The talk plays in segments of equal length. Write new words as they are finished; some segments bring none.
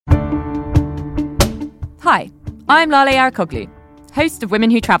Hi, I'm Lale Arakoglu, host of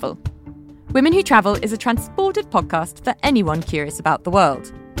Women Who Travel. Women Who Travel is a transported podcast for anyone curious about the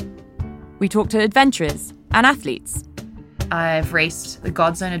world. We talk to adventurers and athletes. I've raced the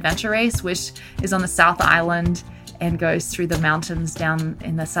Godzone Adventure Race, which is on the South Island and goes through the mountains down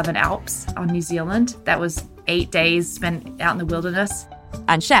in the Southern Alps on New Zealand. That was 8 days spent out in the wilderness.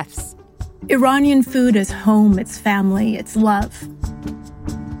 And chefs. Iranian food is home, it's family, it's love.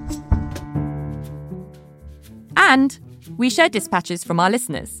 And we share dispatches from our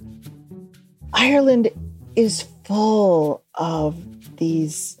listeners. Ireland is full of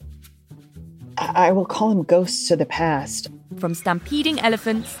these, I will call them ghosts of the past. From stampeding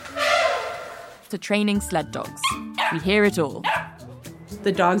elephants to training sled dogs. We hear it all.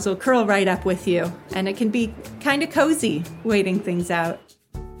 The dogs will curl right up with you, and it can be kind of cozy waiting things out.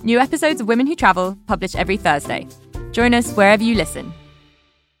 New episodes of Women Who Travel published every Thursday. Join us wherever you listen.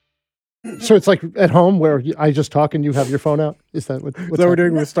 So it's like at home where I just talk and you have your phone out? Is that what we're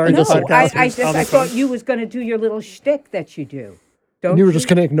doing with starting the podcast? I thought you was going to do your little shtick that you do. Don't you were just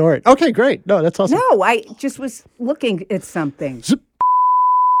going to ignore it. Okay, great. No, that's awesome. No, I just was looking at something. Zip.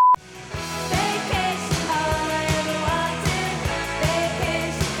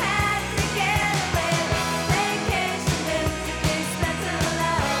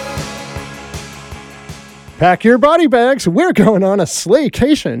 Pack your body bags. We're going on a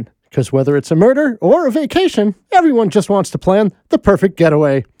slaycation. Because whether it's a murder or a vacation, everyone just wants to plan the perfect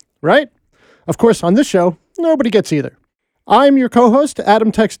getaway, right? Of course, on this show, nobody gets either. I'm your co-host,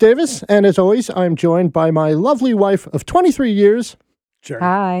 Adam Tex Davis, and as always, I'm joined by my lovely wife of 23 years. Jerry.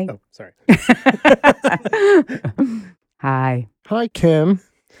 Hi. Oh, sorry. Hi. Hi, Kim.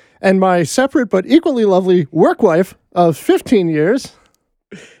 And my separate but equally lovely work wife of 15 years.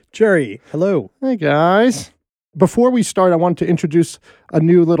 Jerry. Hello. Hey, guys. Before we start, I wanted to introduce a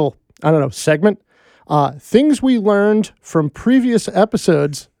new little, segment. Things we learned from previous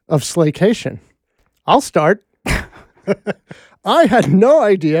episodes of Slaycation. I'll start. I had no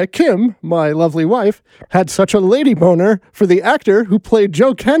idea Kim, my lovely wife, had such a lady boner for the actor who played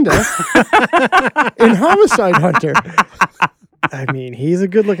Joe Kenda in Homicide Hunter. I mean, he's a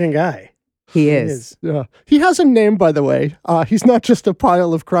good-looking guy. He is. He has a name, by the way. He's not just a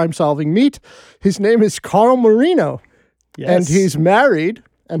pile of crime-solving meat. His name is Carl Marino. Yes. And he's married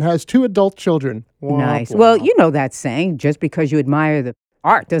and has 2 adult children. Nice. Well, you know that saying, just because you admire the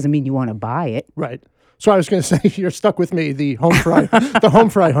art doesn't mean you want to buy it. Right. So I was going to say, you're stuck with me, the home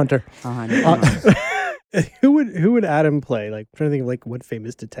fry hunter. Who would Adam play? Like, I'm trying to think of like what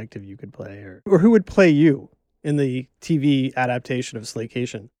famous detective you could play, or who would play you in the TV adaptation of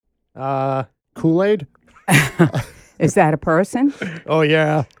Slaycation? Kool-Aid? Is that a person? Oh,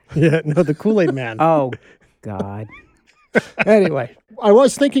 yeah. Yeah, no, the Kool-Aid man. Oh, God. Anyway, I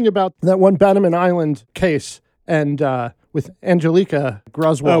was thinking about that one Bannerman Island case and with Angelica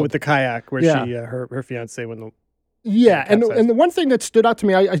Groswald. Oh, with the kayak where she, her fiance when the... Yeah, and the one thing that stood out to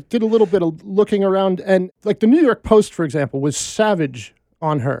me, I did a little bit of looking around, and like the New York Post, for example, was savage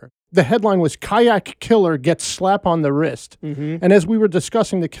on her. The headline was, "Kayak Killer Gets Slap on the Wrist." Mm-hmm. And as we were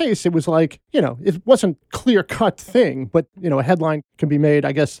discussing the case, it was like, it wasn't clear-cut thing, but, a headline can be made.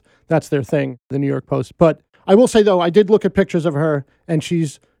 I guess that's their thing, the New York Post. But I will say, though, I did look at pictures of her, and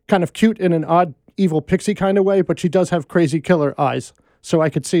she's kind of cute in an odd, evil pixie kind of way, but she does have crazy killer eyes. So I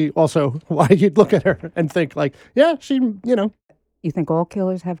could see also why you'd look at her and think like, yeah, she. You think all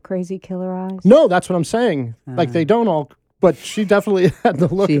killers have crazy killer eyes? No, that's what I'm saying. Like they don't all... But she definitely had the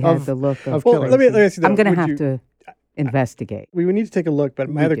look of of killer. Let me ask you that. I'm going to have to investigate. We would need to take a look, but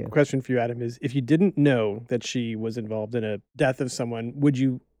my other question for you, Adam, is if you didn't know that she was involved in a death of someone, would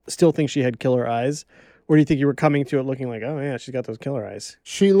you still think she had killer eyes? Or do you think you were coming to it looking like, oh, yeah, she's got those killer eyes?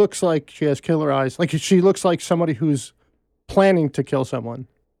 She looks like she has killer eyes. Like she looks like somebody who's planning to kill someone.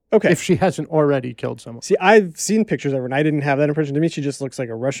 Okay. If she hasn't already killed someone. See, I've seen pictures of her, and I didn't have that impression. To me, she just looks like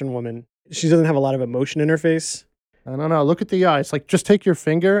a Russian woman. She doesn't have a lot of emotion in her face. I don't know. Look at the eyes. Like, just take your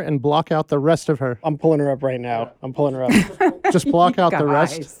finger and block out the rest of her. I'm pulling her up right now. I'm pulling her up. Just block out the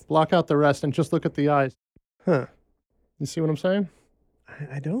rest. Block out the rest and just look at the eyes. Huh. You see what I'm saying?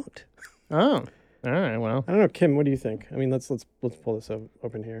 I don't. Oh. All right, well. I don't know. Kim, what do you think? I mean, let's pull this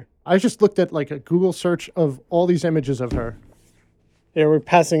open here. I just looked at, like, a Google search of all these images of her. Yeah, we're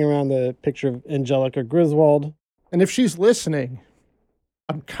passing around the picture of Angelica Griswold. And if she's listening,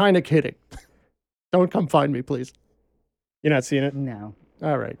 I'm kind of kidding. Don't come find me, please. You're not seeing it? No.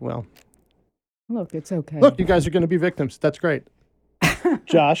 All right, well. Look, it's okay. Look, you guys are going to be victims. That's great.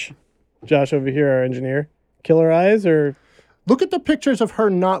 Josh over here, our engineer. Killer eyes or? Look at the pictures of her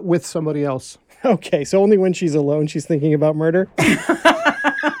not with somebody else. Okay, so only when she's alone she's thinking about murder?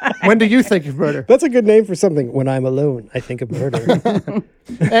 When do you think of murder? That's a good name for something. When I'm alone, I think of murder.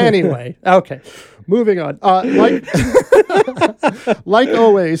 Anyway, okay. Moving on. Like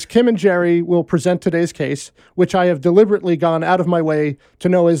always, Kim and Jerry will present today's case, which I have deliberately gone out of my way to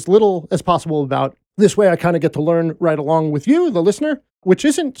know as little as possible about. This way I kind of get to learn right along with you, the listener, which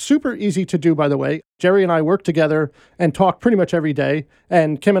isn't super easy to do, by the way. Jerry and I work together and talk pretty much every day.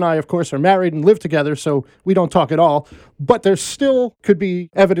 And Kim and I, of course, are married and live together, so we don't talk at all. But there still could be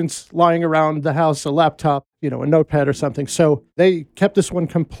evidence lying around the house, a laptop, a notepad or something. So they kept this one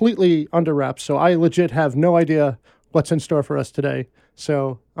completely under wraps. So I legit have no idea what's in store for us today.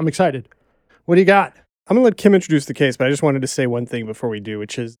 So I'm excited. What do you got? I'm going to let Kim introduce the case, but I just wanted to say one thing before we do,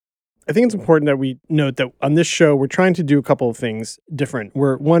 which is I think it's important that we note that on this show, we're trying to do a couple of things different.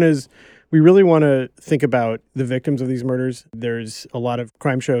 One is we really want to think about the victims of these murders. There's a lot of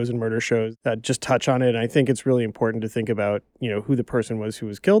crime shows and murder shows that just touch on it. And I think it's really important to think about, who the person was who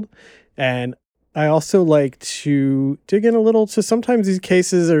was killed. And I also like to dig in a little. So sometimes these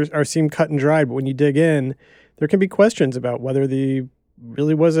cases are seem cut and dried, but when you dig in, there can be questions about whether the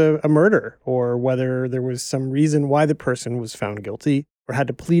really was a murder or whether there was some reason why the person was found guilty or had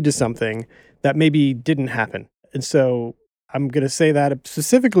to plead to something that maybe didn't happen. And so I'm going to say that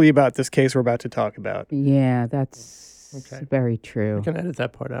specifically about this case we're about to talk about. Yeah, that's very true. You can edit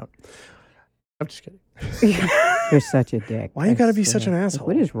that part out. I'm just kidding. You're such a dick. Why you got to be such an asshole?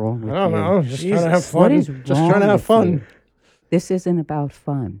 What is wrong with you? I don't know. Just trying to have fun. What is just wrong trying to have with fun. you? This isn't about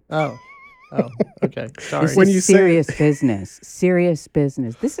fun. Oh, okay. Sorry. This is serious business. Serious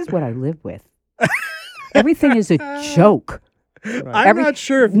business. This is what I live with. Everything is a joke. Right. I'm not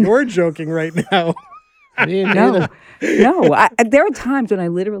sure if you're joking right now. No. There are times when I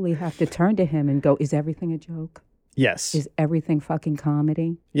literally have to turn to him and go, is everything a joke? Yes. Is everything fucking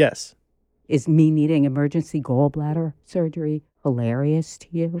comedy? Yes. Is me needing emergency gallbladder surgery hilarious to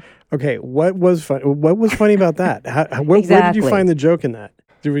you? Okay, what was funny? What was funny about that? Where did you find the joke in that?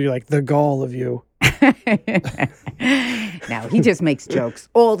 Were you like, the gall of you? No, he just makes jokes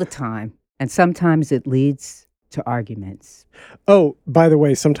all the time. And sometimes it leads to arguments. Oh, by the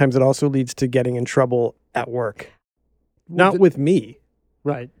way, sometimes it also leads to getting in trouble at work. Not with me.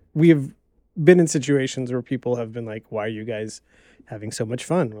 Right. We have been in situations where people have been like, why are you guys having so much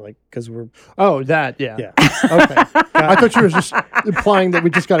fun? We're like, because we're... Oh, that, yeah. Yeah. Okay. I thought you were just implying that we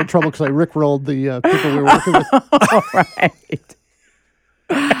just got in trouble because I rickrolled the people we were working with. All right.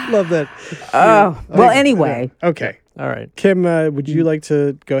 Love that. Oh, well, anyway. Okay. All right. Kim, would you like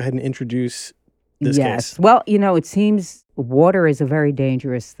to go ahead and introduce this case? Well, it seems water is a very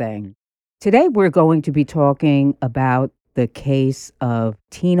dangerous thing. Today, we're going to be talking about the case of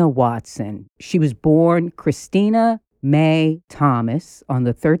Tina Watson. She was born Christina May Thomas on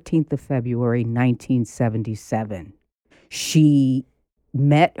the 13th of February, 1977. She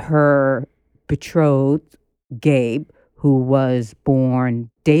met her betrothed, Gabe, who was born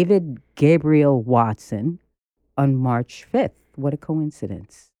David Gabriel Watson on March 5th. What a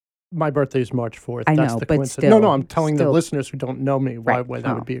coincidence. My birthday is March 4th. I That's know, the but coincidence. still. No, I'm telling the listeners who don't know me why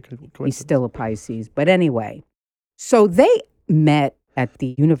that would be a coincidence. He's still a Pisces. But anyway, so they met at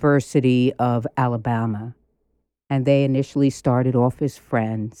the University of Alabama, and they initially started off as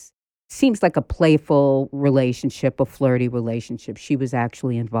friends. Seems like a playful relationship, a flirty relationship. She was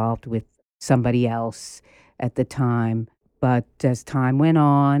actually involved with somebody else at the time. But as time went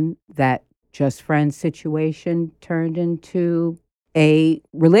on, that just friends situation turned into a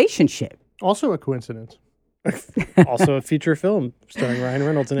relationship. Also a coincidence. Also a feature film starring Ryan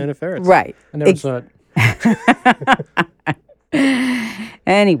Reynolds and Anna Faris. Right. I never saw it.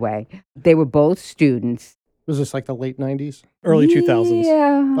 Anyway, they were both students. Was this like the late 90s? Early 2000s.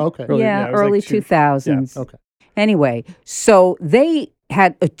 Yeah. Okay. Early 2000s. Yeah. Okay. Anyway, so they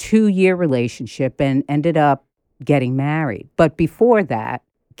had a 2-year relationship and ended up getting married. But before that,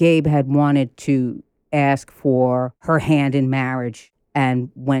 Gabe had wanted to ask for her hand in marriage and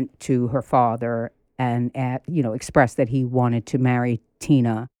went to her father and expressed that he wanted to marry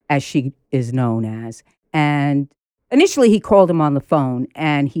Tina, as she is known as. And initially he called him on the phone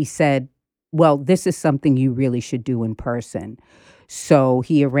and he said, well, this is something you really should do in person. So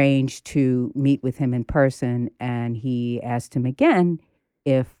he arranged to meet with him in person, and he asked him again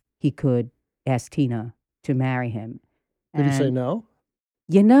if he could ask Tina to marry him. Did he say no?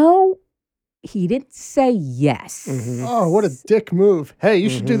 He didn't say yes. Mm-hmm. Oh, what a dick move. Hey, you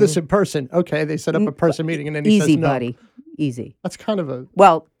should do this in person. Okay, they set up a person meeting and then he says no. Easy, buddy. Easy. That's kind of a...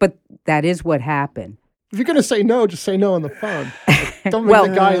 Well, but that is what happened. If you're going to say no, just say no on the phone. Like, don't make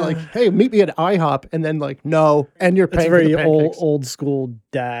the guy like, hey, meet me at IHOP, and then like, no, and you're paying for the pancakes. It's very old school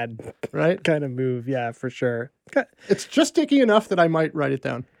dad right? kind of move. Yeah, for sure. It's just dicky enough that I might write it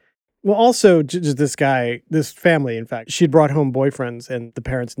down. Well, also, just this family, in fact, she'd brought home boyfriends and the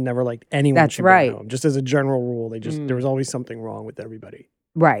parents never liked anyone That's she brought right. home. Just as a general rule, there was always something wrong with everybody.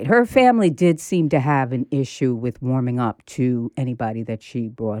 Right. Her family did seem to have an issue with warming up to anybody that she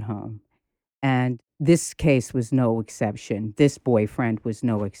brought home. And this case was no exception. This boyfriend was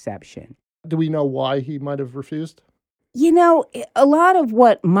no exception. Do we know why he might have refused? You know, a lot of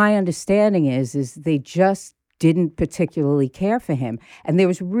what my understanding is they just didn't particularly care for him. And there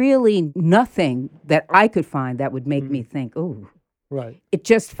was really nothing that I could find that would make me think, ooh. Right. It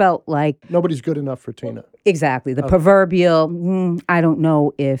just felt like... Nobody's good enough for Tina. Exactly. The proverbial, I don't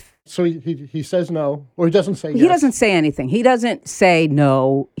know if... So he says no, or he doesn't say yes? He doesn't say anything. He doesn't say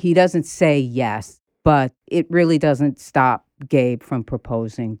no. He doesn't say yes. But it really doesn't stop Gabe from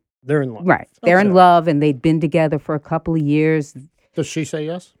proposing. They're in love. Right. They're in love, and they'd been together for a couple of years. Does she say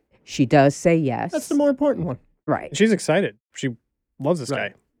yes? She does say yes. That's the more important one. Right. She's excited. She loves this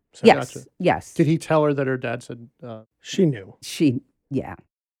guy. So. Yes. Gotcha. Yes. Did he tell her that her dad said... She knew. Yeah.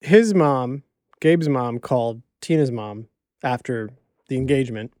 His mom, Gabe's mom, called Tina's mom after the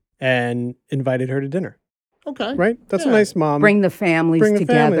engagement and invited her to dinner. Okay. Right? That's a nice mom. Bring the families Bring the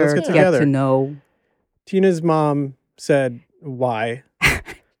family. together, Let's get get together. to know. Tina's mom said, why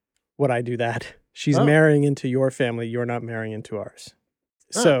would I do that? She's Oh. marrying into your family. You're not marrying into ours.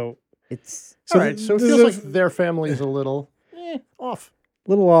 Oh. So It's... All right, so it this feels is like their family is a little off. a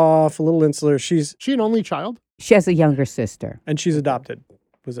little off, a little insular. She's She an only child? She has a younger sister. And she's adopted,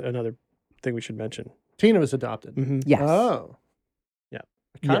 was another thing we should mention. Tina was adopted. Mm-hmm. Yes. Oh. Yeah.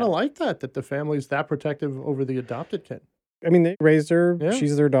 I kind of Yeah. like that the family's that protective over the adopted kid. I mean, they raised her. Yeah.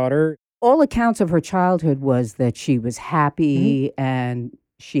 She's their daughter. All accounts of her childhood was that she was happy and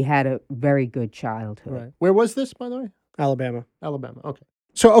she had a very good childhood. Right. Where was this, by the way? Alabama. Alabama. Okay.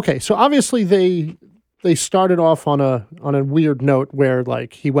 So obviously they started off on a weird note where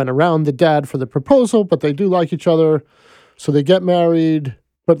like he went around the dad for the proposal, but they do like each other, so they get married.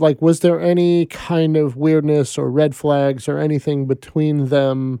 But like, was there any kind of weirdness or red flags or anything between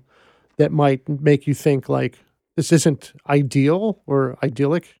them that might make you think like this isn't ideal or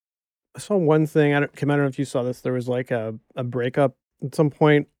idyllic? I saw one thing. Kim, I don't know if you saw this. There was like a breakup at some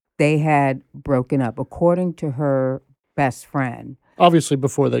point. They had broken up, according to her best friend. Obviously,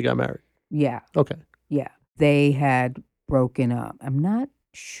 before they got married. Yeah. Okay. Yeah. They had broken up. I'm not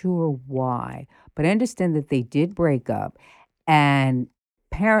sure why, but I understand that they did break up. And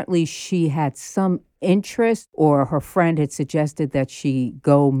apparently she had some interest, or her friend had suggested that she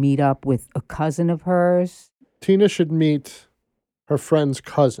go meet up with a cousin of hers. Tina should meet her friend's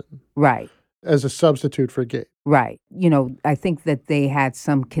cousin. Right. As a substitute for Gabe. Right. You know, I think that they had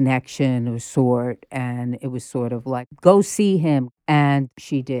some connection of sort, and it was sort of like, go see him. And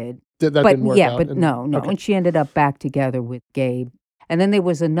she did. That but didn't work yeah, out. but no. Okay. And she ended up back together with Gabe. And then there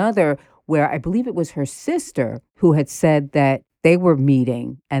was another where I believe it was her sister who had said that they were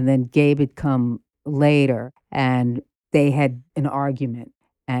meeting, and then Gabe had come later, and they had an argument,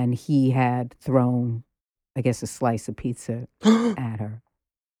 and he had thrown, I guess, a slice of pizza at her.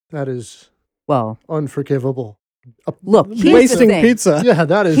 That is Well, unforgivable. look, here's the Wasting thing. pizza. Yeah,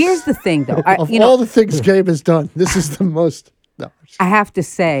 that is. Here's the thing, though. Of all the things Gabe has done, this is the most. No. I have to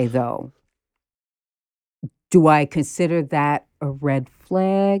say, though, do I consider that a red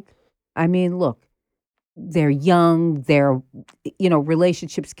flag? I mean, look, they're young.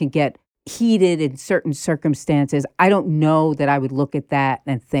 Relationships can get heated in certain circumstances. I don't know that I would look at that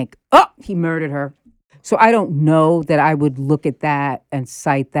and think, oh, he murdered her. So I don't know that I would look at that and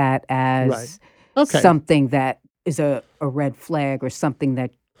cite that as something that is a red flag or something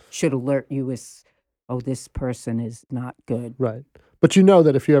that should alert you as, oh, this person is not good. Right. But you know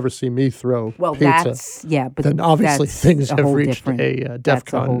that if you ever see me throw pizza, but then obviously that's things a have whole reached different- a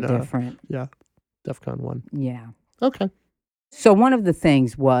that's a whole DEFCON. different. Yeah, DEFCON 1. Yeah. Okay. So one of the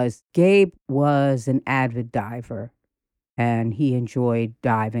things was Gabe was an avid diver, and he enjoyed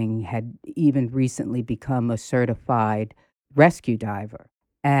diving, had even recently become a certified rescue diver.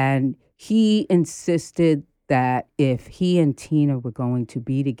 And he insisted that if he and Tina were going to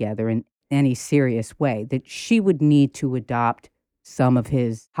be together in any serious way, that she would need to adopt some of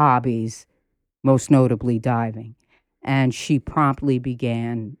his hobbies, most notably diving. And she promptly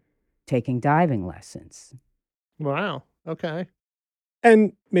began taking diving lessons. Wow. Okay.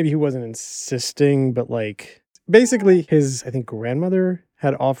 And maybe he wasn't insisting, but like basically his, I think, grandmother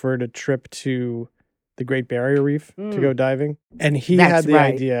had offered a trip to the Great Barrier Reef to go diving. And he had the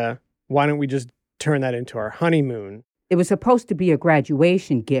idea, why don't we just turn that into our honeymoon? It was supposed to be a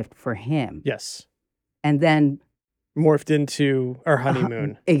graduation gift for him. Yes. And then morphed into our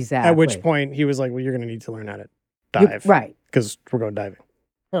honeymoon. Exactly. At which point he was like, well, you're going to need to learn how to dive. Right. Because we're going diving.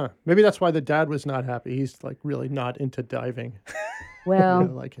 Huh. Maybe that's why the dad was not happy. He's like really not into diving. Well,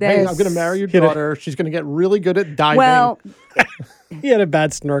 Like, hey, I'm going to marry your daughter. She's going to get really good at diving. well, He had a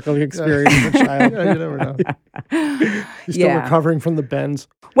bad snorkeling experience as a child. Yeah, you never know. He's still recovering from the bends.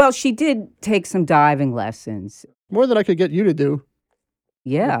 well, she did take some diving lessons. More than I could get you to do.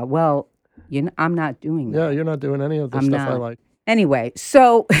 Yeah, well, I'm not doing that. Yeah, you're not doing any of the I'm stuff I not. like. Anyway,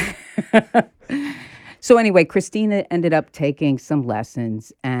 anyway, Christina ended up taking some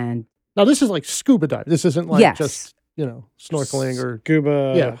lessons, and Now, this is like scuba dive. This isn't like Yes. just, snorkeling or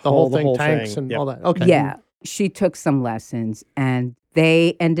Scuba, the whole thing, tanks thing. and Yep. all that. Okay. yeah, she took some lessons, and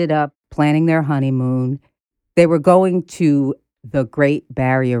they ended up planning their honeymoon. They were going to the Great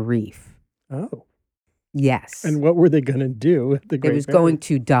Barrier Reef. Oh. Yes. And what were they going to do at the They Great was Barrier? going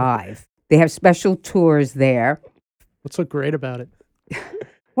to dive. They have special tours there. What's so great about it?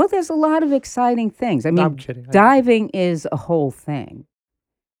 Well, there's a lot of exciting things. I mean, No, I'm kidding. diving is a whole thing.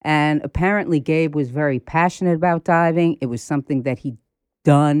 And apparently Gabe was very passionate about diving. It was something that he'd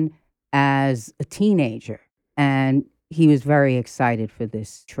done as a teenager. And he was very excited for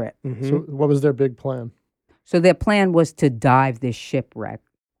this trip. Mhm. So what was their big plan? So their plan was to dive this shipwreck.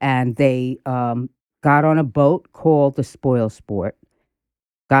 And they got on a boat called the Spoil Sport,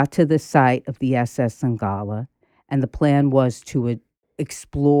 got to the site of the SS Sangala, and the plan was to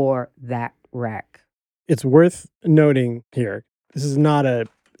explore that wreck. It's worth noting here, this is not an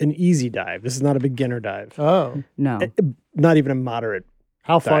easy dive. This is not a beginner dive. Oh, No. Not even a moderate.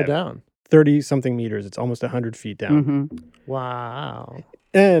 how far Dive. down? 30-something meters. It's almost 100 feet down. Mhm. Wow.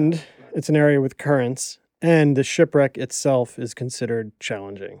 And it's an area with currents. And the shipwreck itself is considered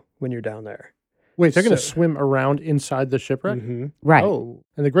challenging when you're down there. Wait, they're going to So- swim around inside the shipwreck? Mm-hmm. Right. Oh,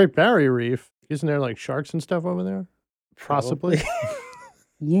 and the Great Barrier Reef, isn't there like sharks and stuff over there? Possibly.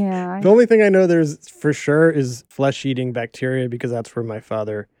 Yeah. The only thing I know there's for sure is flesh-eating bacteria because that's where my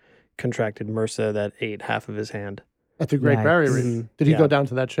father contracted MRSA that ate half of his hand. At the Great Yikes. Barrier Reef. Mhm. Did he Yeah. go down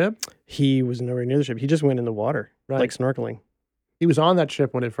to that ship? He was nowhere near the ship. He just went in the water, Right. like snorkeling. He was on that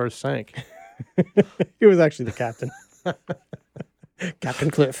ship when it first sank. He was actually the captain. Captain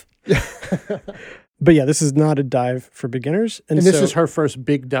Cliff. But yeah, this is not a dive for beginners. And this so is her first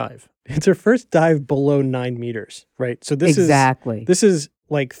big dive. it's her first dive below 9 meters, right? So this Exactly. is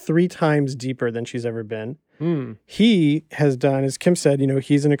like 3 times deeper than she's ever been. Hmm. He has done, as Kim said,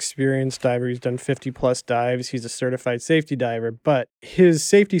 he's an experienced diver. He's done 50 plus dives. He's a certified safety diver, but his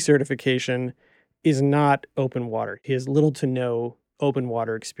safety certification is not open water. He has little to no open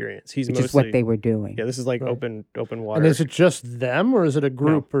water experience. He's which mostly is what they were doing. Yeah, this is like Right. open water. And is it just them or is it a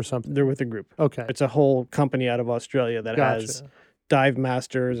group or something? They're with a group. Okay. It's a whole company out of Australia that has Gotcha. dive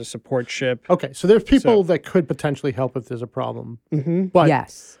masters, a support ship. Okay. So there's people So- that could potentially help if there's a problem. Mm-hmm. But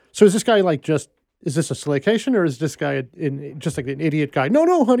Yes. so is this guy like is this a slaycation or is this guy just like an idiot guy?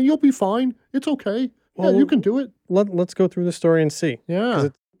 No, honey, you'll be fine. It's okay. Well, yeah, you can do it. Let's go through the story and see. Yeah.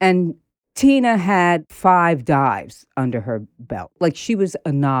 And Tina had 5 dives under her belt. Like she was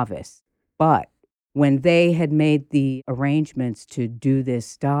a novice. But when they had made the arrangements to do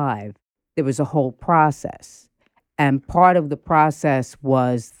this dive, there was a whole process. And part of the process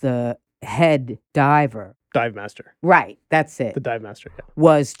was the head diver. Dive master. Right, that's it. The dive master, yeah.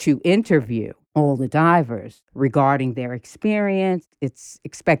 Was to interview all the divers regarding their experience. It's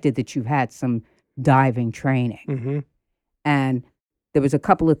expected that you've had some diving training. Mm-hmm. And there was a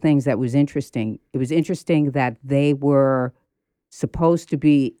couple of things that was interesting. It was interesting that they were supposed to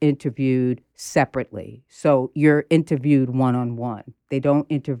be interviewed separately. So you're interviewed one-on-one. They don't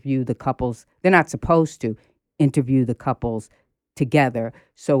interview the couples. They're not supposed to interview the couples together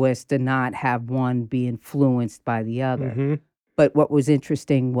so as to not have one be influenced by the other. Mm-hmm. But what was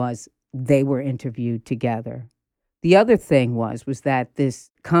interesting was they were interviewed together. The other thing was that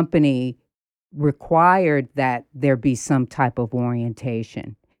this company required that there be some type of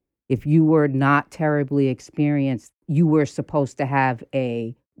orientation. If you were not terribly experienced, you were supposed to have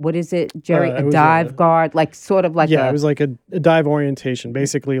what is it, Jerry? It A was dive guard, like sort of like yeah, it was like a dive orientation,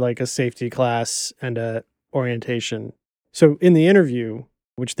 basically like a safety class and a orientation. So in the interview,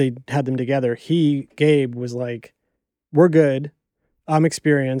 which they had them together, Gabe was like, "We're good. I'm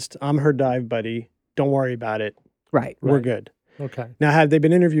experienced. I'm her dive buddy. Don't worry about it. right. We're Right. good." Okay. Now, had they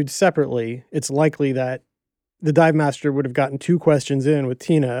been interviewed separately, it's likely that the dive master would have gotten 2 questions in with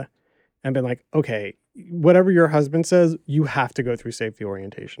Tina and been like, "Okay, whatever your husband says, you have to go through safety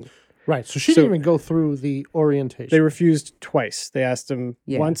orientation." Right. So she So- didn't even go through the orientation. They refused twice. They asked him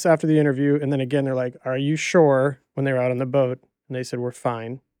Yeah. once after the interview, and then again, they're like, "Are you sure?" When they were out on the boat, and they said, "We're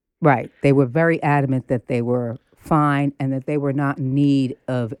fine." Right. They were very adamant that they were fine and that they were not in need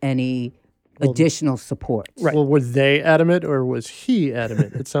of any additional support. Right. Well, were they adamant or was he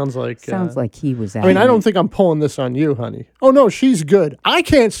adamant? It sounds like... Sounds like he was I mean, I don't think I'm pulling this on you, honey. Oh, no, she's good. I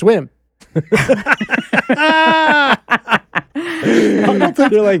can't swim. I don't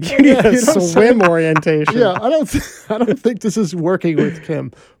think You're like, you need a swim orientation. Yeah, I don't think this is working with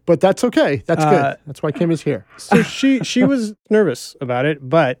Kim, but that's okay. That's good. That's why Kim is here. So she was nervous about it,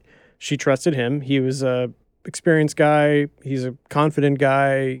 but she trusted him. He was a experienced guy. He's a confident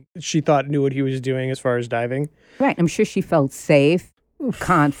guy. She thought knew what he was doing as far as diving. Right. I'm sure she felt safe,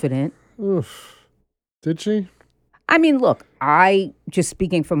 confident. Oof. Did she? I mean, look, just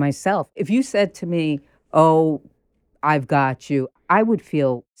speaking for myself, if you said to me, oh, I've got you, I would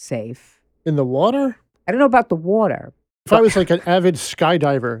feel safe. In the water? I don't know about the water. If I was like an avid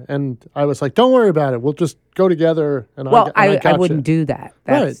skydiver and I was like, don't worry about it, we'll just go together. And I got wouldn't you. do that.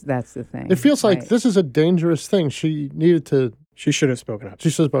 That's the thing. It feels like right. this is a dangerous thing. She needed to. She should have spoken up.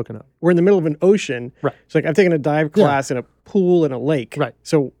 She should have spoken up. We're in the middle of an ocean. Right. It's like I've taken a dive class in a pool in a lake. Right.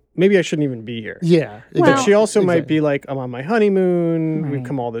 So maybe I shouldn't even be here. Yeah. But she also might be like, I'm on my honeymoon. Right. We've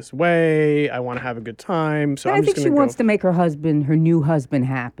come all this way. I want to have a good time. So But I'm I think just she going to wants to make her new husband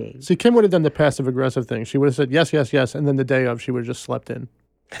happy. See, Kim would have done the passive aggressive thing. She would have said yes, yes, yes, and then the day of, she would have just slept in.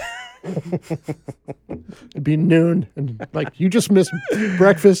 It'd be noon, and like you just missed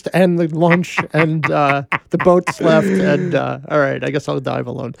breakfast and the lunch, and the boat's left, and all right, I guess I'll dive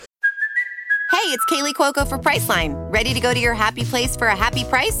alone. Hey, it's Kaylee Cuoco for Priceline. Ready to go to your happy place for a happy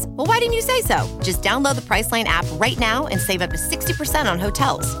price? Well, why didn't you say so? Just download the Priceline app right now and save up to 60% on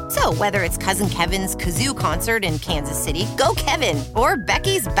hotels. So whether it's Cousin Kevin's Kazoo Concert in Kansas City, go Kevin, or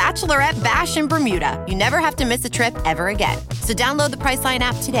Becky's Bachelorette Bash in Bermuda, you never have to miss a trip ever again. So download the Priceline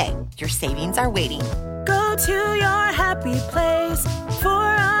app today. Your savings are waiting. Go to your happy place for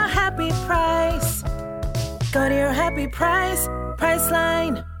a happy price. Go to your happy price,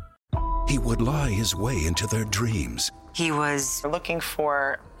 Priceline. He would lie his way into their dreams. He was looking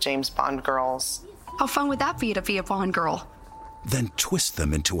for James Bond girls. How fun would that be to be a Bond girl? Then twist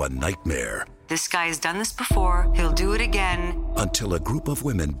them into a nightmare. This guy's done this before. He'll do it again. Until a group of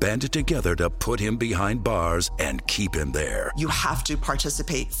women banded together to put him behind bars and keep him there. You have to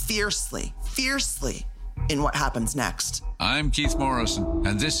participate fiercely in what happens next. I'm Keith Morrison,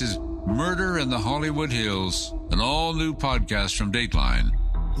 and this is Murder in the Hollywood Hills, an all-new podcast from Dateline.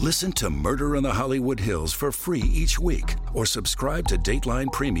 Listen to Murder in the Hollywood Hills for free each week, or subscribe to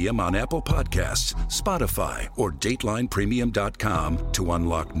Dateline Premium on Apple Podcasts, Spotify, or DatelinePremium.com to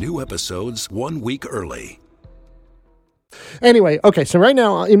unlock new episodes 1 week early. Anyway, okay, so right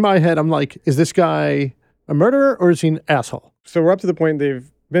now in my head, I'm like, is this guy a murderer or is he an asshole? So we're up to the point they've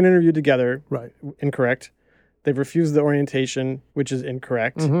been interviewed together. Right. Incorrect. They've refused the orientation, which is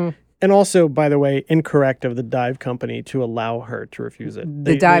incorrect. Mm-hmm. And also, by the way, incorrect of the dive company to allow her to refuse it.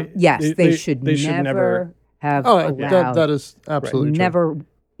 They should never have allowed. That is absolutely true. Never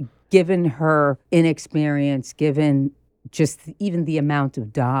given her inexperience, given just even the amount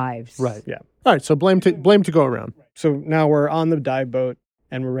of dives. Right. Yeah. All right. So blame to go around. So now we're on the dive boat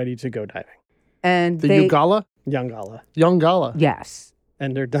and we're ready to go diving. And the Ugala? Yongala. Yes.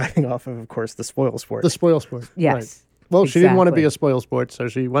 And they're diving off of course, the spoil sport. The spoil sport. Yes. Right. Well, she didn't want to be a spoil sport, so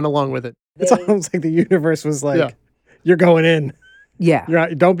she went along with it. It's almost like the universe was like, you're going in. Yeah.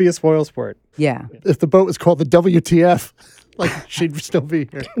 Don't be a spoil sport. Yeah. If the boat was called the WTF, like she'd still be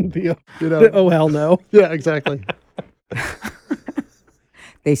here. Oh, hell no. Yeah, exactly.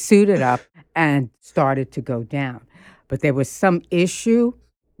 They suited up and started to go down. But there was some issue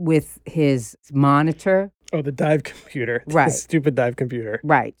with his monitor. Oh, the dive computer. Right. The stupid dive computer.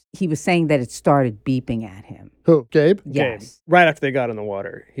 Right. He was saying that it started beeping at him. Who, Gabe? Yes. Gabe. Right after they got in the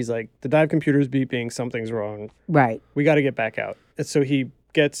water. He's like, the dive computer's beeping, something's wrong. Right. We got to get back out. And so he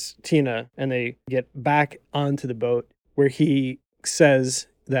gets Tina and they get back onto the boat where he says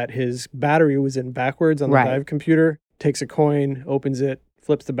that his battery was in backwards on the dive computer, takes a coin, opens it,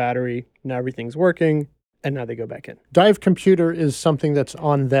 flips the battery, now everything's working. And now they go back in. Dive computer is something that's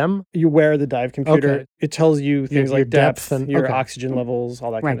on them? You wear the dive computer. Okay. It tells you things your like depth and your okay. oxygen levels, all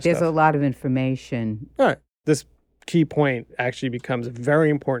that kind of stuff. There's a lot of information. All right. This key point actually becomes a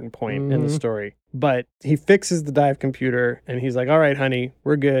very important point in the story. But he fixes the dive computer and he's like, all right, honey,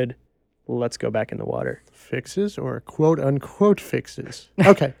 we're good. Let's go back in the water. Fixes or quote unquote fixes?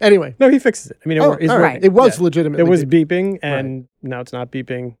 Okay. Anyway. No, he fixes it. I mean, it was legitimately. It was beeping and now it's not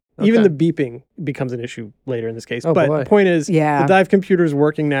beeping. Okay. Even the beeping becomes an issue later in this case. But the point is, the dive computer is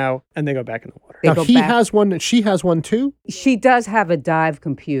working now, and they go back in the water. Now, he has one. She has one too? She does have a dive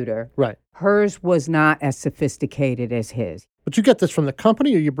computer. Right. Hers was not as sophisticated as his. But you get this from the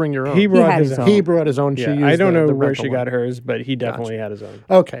company, or you bring your own? He brought his own. He brought his own. She Yeah, used I don't know the where rental she got one. hers, but he definitely had his own.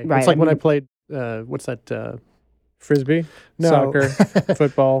 Okay. Right, It's like I when I mean- played, what's that? Frisbee? No. Soccer?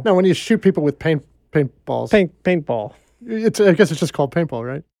 Football? No, when you shoot people with paintballs. Paintball. I guess it's just called paintball,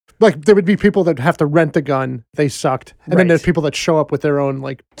 right? Like there would be people that have to rent a gun. They sucked. And then there's people that show up with their own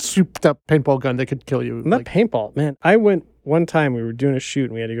like souped up paintball gun. They could kill you. Not paintball, man. I went one time, we were doing a shoot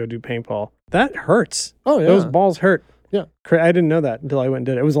and we had to go do paintball. That hurts. Oh, yeah. Those balls hurt. Yeah. I didn't know that until I went and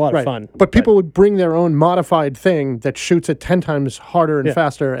did it. It was a lot of fun. But people would bring their own modified thing that shoots it 10 times harder and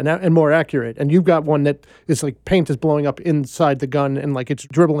faster and more accurate. And you've got one that is like paint is blowing up inside the gun and like it's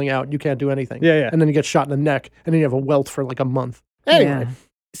dribbling out and you can't do anything. Yeah. And then you get shot in the neck and then you have a welt for like a month. Anyway. Yeah.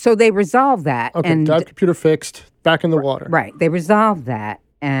 So they resolve that. Okay, and dive computer fixed, back in the water. Right. They resolve that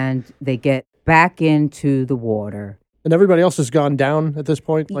and they get back into the water. And everybody else has gone down at this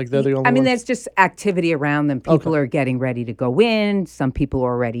point? Like they're the only I mean, ones? there's just activity around them. People are getting ready to go in. Some people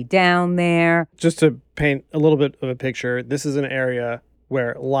are already down there. Just to paint a little bit of a picture, this is an area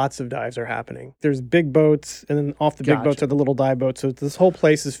where lots of dives are happening. There's big boats, and then off the big boats are the little dive boats. So this whole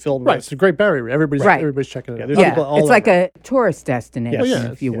place is filled Right, with... it's a great barrier. Everybody's checking it out. there's people all It's like over. a tourist destination, Yes.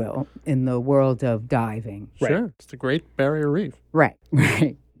 if you will, in the world of diving. Sure, it's the Great Barrier Reef. Right,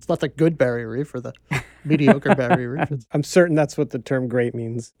 right. It's not the good barrier reef or the mediocre barrier reef. It's, I'm certain that's what the term great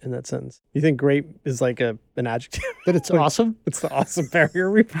means in that sentence. You think great is like an adjective? that it's awesome? It's the awesome barrier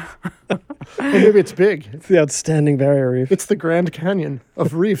reef. Or maybe it's big. It's the outstanding barrier reef. It's the Grand Canyon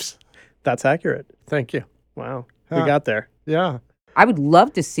of reefs. That's accurate. Thank you. Wow. We got there. Yeah. I would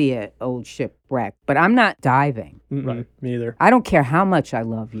love to see an old shipwreck, but I'm not diving. Right. Me either. I don't care how much I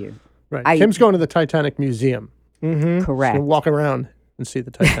love you. Right. Kim's going to the Titanic Museum. Mm-hmm. Correct. She'll walk around and see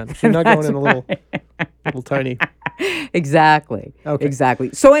the Titanic. She's not going in a little tiny. Exactly. Okay. Exactly.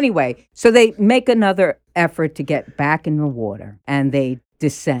 So anyway, so they make another effort to get back in the water and they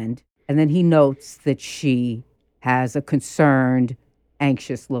descend. And then he notes that she has a concerned,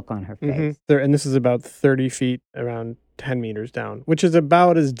 anxious look on her face. Mm-hmm. And this is about 30 feet, around 10 meters down, which is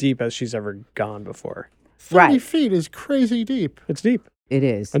about as deep as she's ever gone before. 30 feet is crazy deep. It's deep. It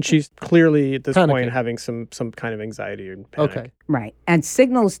is. And she's clearly at this Panicking. point having some kind of anxiety and panic. Okay. Right. And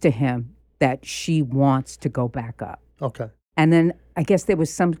signals to him that she wants to go back up. Okay. And then I guess there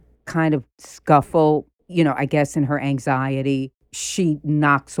was some kind of scuffle, I guess in her anxiety, she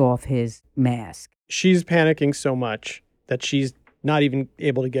knocks off his mask. She's panicking so much that she's not even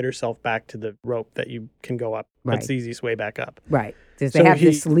able to get herself back to the rope that you can go up. Right. That's the easiest way back up. Right. Because So they have he-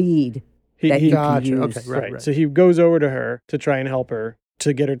 this lead that you can use. Okay, Right. So he goes over to her to try and help her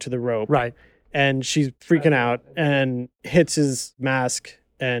to get her to the rope. Right. And she's freaking out and hits his mask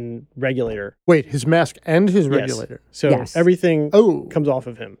and regulator. Wait, his mask and his Yes. regulator. So Yes. everything Oh. comes off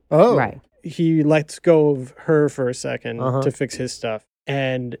of him. Oh. Right. He lets go of her for a second Uh-huh. to fix his stuff.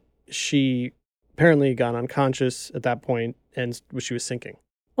 And she apparently got unconscious at that point and she was sinking.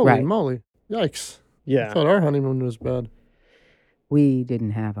 Holy Right. moly. Yikes. I Yeah. thought our honeymoon was bad. We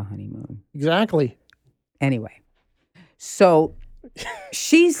didn't have a honeymoon. Exactly. Anyway. So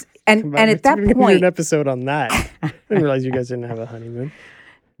she's and at that We need point an episode on that. I didn't realize you guys didn't have a honeymoon.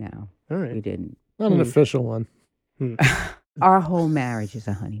 no, All right. we didn't. Not an official one. Our whole marriage is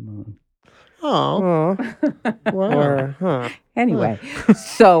a honeymoon. Oh. Oh. Wow. Or, huh. Anyway,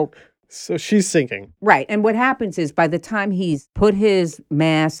 so So she's sinking. right. And what happens is by the time he's put his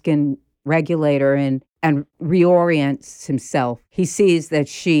mask and regulator in and reorients himself, he sees that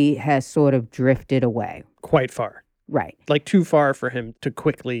she has sort of drifted away. Quite far. Right. Like too far for him to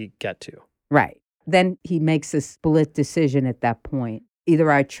quickly get to. Right. Then he makes a split decision at that point.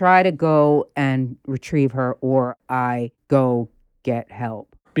 Either I try to go and retrieve her or I go get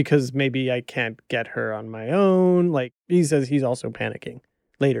help. Because maybe I can't get her on my own. Like he says he's also panicking.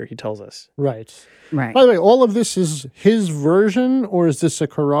 Later, he tells us. Right. Right. By the way, all of this is his version, or is this a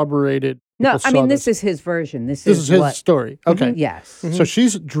corroborated? No, people I saw mean, this is his version. This is is his what, story. Okay. Yes. So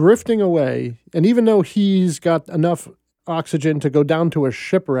she's drifting away, and even though he's got enough oxygen to go down to a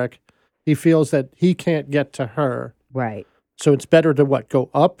shipwreck, he feels that he can't get to her. Right. So it's better to what?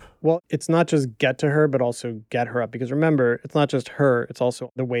 Go up? Well, it's not just get to her, but also get her up. Because remember, it's not just her, it's also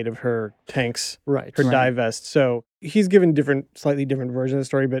the weight of her tanks, Right. her Right. dive vest. So he's given slightly different versions of the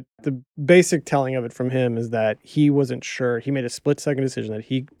story, but the basic telling of it from him is that he wasn't sure. He made a split-second decision that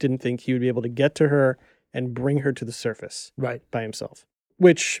he didn't think he would be able to get to her and bring her to the surface Right. by himself.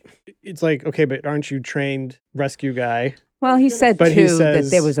 Which, it's like, okay, but aren't you trained rescue guy? Well, he said, But too, he that says-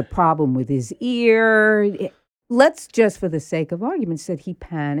 there was a problem with his ear. Let's just, for the sake of argument, said he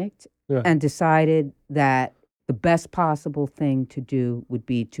panicked Yeah. and decided that the best possible thing to do would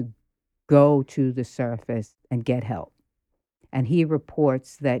be to go to the surface and get help. and he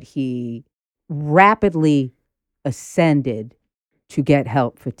reports that he rapidly ascended to get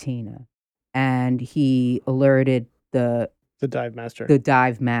help for Tina. And he alerted the dive master. The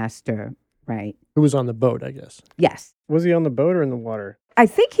dive master, right. Who was on the boat, I guess. Yes. Was he on the boat or in the water? I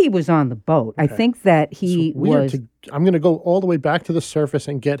think he was on the boat. Okay. I think that he was. I'm going to go all the way back to the surface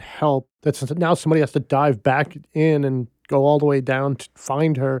and get help. Now somebody has to dive back in and go all the way down to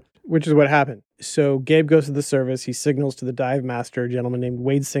find her. Which is what happened. So Gabe goes to the surface. He signals to the dive master, a gentleman named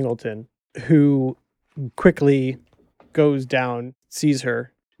Wade Singleton, who quickly goes down, sees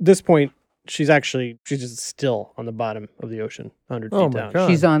her. At this point, she's just still on the bottom of the ocean, 100 feet down. God.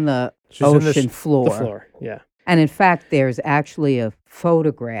 She's on the ocean floor. The floor, yeah. And in fact, there's actually a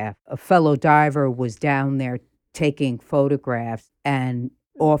photograph. A fellow diver was down there taking photographs, and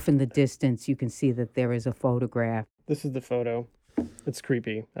off in the distance, you can see that there is a photograph. This is the photo. It's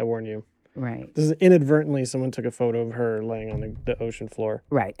creepy, I warn you. Right. This is inadvertently someone took a photo of her laying on the ocean floor.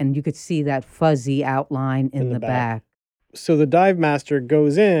 Right. And you could see that fuzzy outline in the back. So the dive master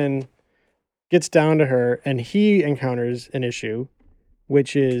goes in, gets down to her, and he encounters an issue,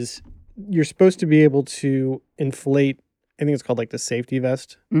 which is you're supposed to be able to inflate, I think it's called like the safety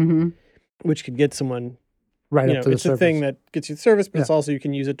vest, which could get someone right up to the it's surface. a thing that gets you to the surface, but it's also you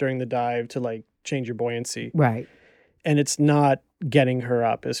can use it during the dive to like change your buoyancy. Right. And it's not getting her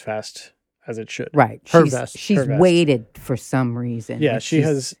up as fast as it should. Right. Her she's vest. She's Her vest. weighted for some reason. Yeah, Like she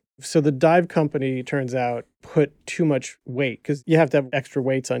has. So the dive company, turns out, put too much weight because you have to have extra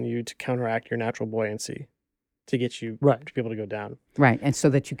weights on you to counteract your natural buoyancy to get you to be able to go down. Right. And so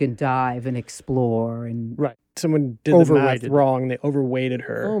that you can dive and explore and. Right. Someone did the math Overrated. wrong. They overweighted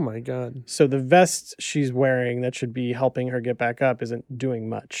her. Oh, my God. So the vest she's wearing that should be helping her get back up isn't doing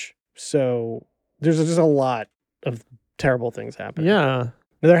much. So there's just a lot of terrible things happening. Yeah.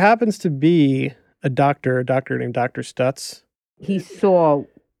 Now, there happens to be a doctor named Dr. Stutz. He saw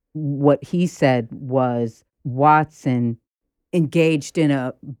what he said was Watson engaged in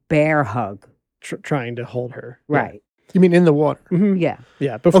a bear hug. Trying to hold her. Right. You mean in the water? Mm-hmm. Yeah.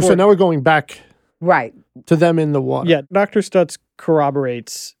 Yeah. Oh, so now we're going back right to them in the water. Yeah. Dr. Stutz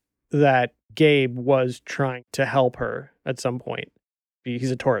corroborates that Gabe was trying to help her at some point.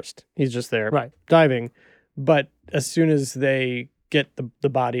 He's a tourist. He's just there diving. But as soon as they get the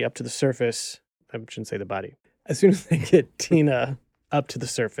body up to the surface, I shouldn't say the body. As soon as they get Tina up to the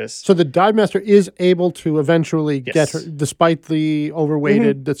surface. So the dive master is able to eventually get her, despite the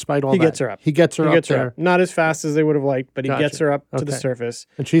overweighted, despite all that. He gets her up. He gets her up there. Not as fast as they would have liked, but he Gotcha. gets her up to the Okay. surface.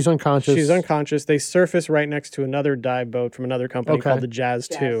 And she's unconscious. She's unconscious. They surface right next to another dive boat from another company Okay. called the Jazz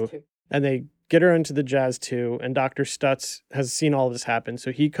 2. And they get her into the Jazz 2, and Dr. Stutz has seen all of this happen.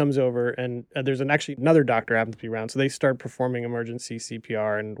 So he comes over, and there's actually another doctor happens to be around. So they start performing emergency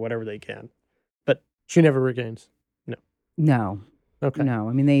CPR and whatever they can. But she never regains. No. Okay. No.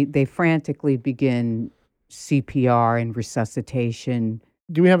 I mean, they frantically begin CPR and resuscitation.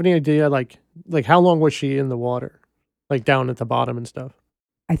 Do we have any idea, like how long was she in the water? Like down at the bottom and stuff?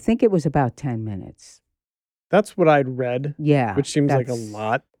 I think it was about 10 minutes. that's what I'd read. Yeah. Which seems like a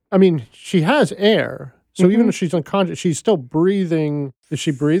lot. I mean, she has air. So even if she's unconscious, she's still breathing. Is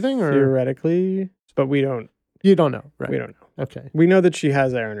she breathing or? Theoretically, but we don't. You don't know, right? We don't know. Okay. We know that she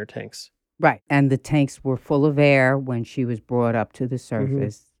has air in her tanks. Right. And the tanks were full of air when she was brought up to the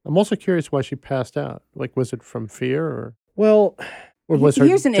surface. I'm also curious why she passed out. Like, was it from fear or? Well, or was her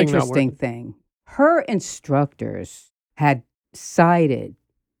here's an thing not interesting working? thing. Her instructors had cited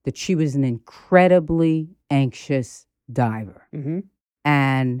that she was an incredibly anxious diver.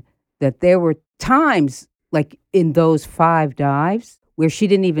 And that there were times, like in those 5 dives, where she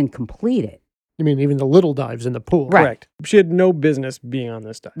didn't even complete it. You mean even the little dives in the pool? Right. Correct. She had no business being on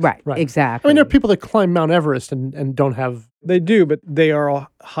this dive. Right. Exactly. I mean, there are people that climb Mount Everest and don't have. They do, but they are a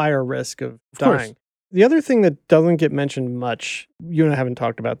higher risk of course. dying. The other thing that doesn't get mentioned much, you and I haven't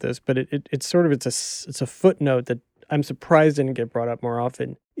talked about this, but it's sort of it's a footnote that I'm surprised didn't get brought up more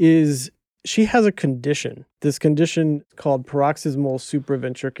often, is she has a condition. This condition called paroxysmal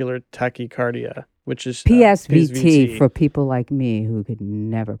supraventricular tachycardia, which is PSVT for people like me who could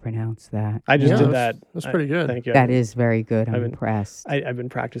never pronounce that. I just did that. That's pretty good. Thank you. That is very good. I'm I've been- impressed. I've been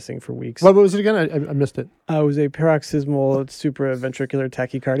practicing for weeks. What was it again? I missed it. It was a paroxysmal supraventricular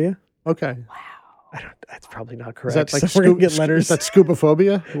tachycardia. Okay. That's probably not Is correct. that like so we're gonna get letters. Is that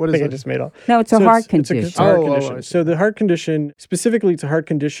scubophobia? What I is think I it? just made all. No, it's a heart condition. It's a heart Oh, condition. I see. So the heart condition, specifically, it's a heart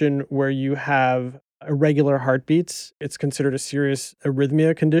condition where you have irregular heartbeats. It's considered a serious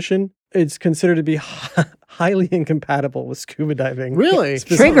arrhythmia condition. It's considered to be highly incompatible with scuba diving. Really?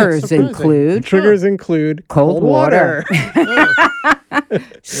 Triggers include Triggers include cold water,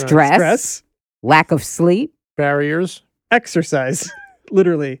 stress, lack of sleep, barriers, exercise.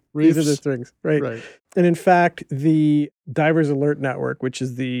 Literally. Reefs. These are the things, right? And in fact, the Divers Alert Network, which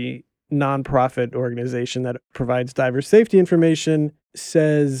is the nonprofit organization that provides diver safety information,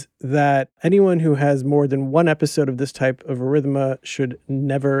 says that anyone who has more than one episode of this type of arrhythmia should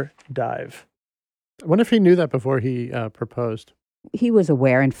never dive. I wonder if he knew that before he proposed. He was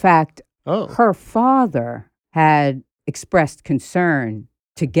aware. In fact, her father had expressed concern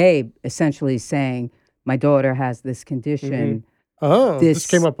to Gabe, essentially saying, my daughter has this condition. Oh, this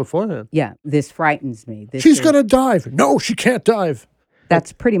came up beforehand. Yeah, this frightens me. She's going to dive. No, she can't dive.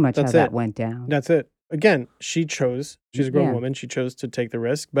 That's pretty much how that went down. That's it. Again, she's a grown woman. She chose to take the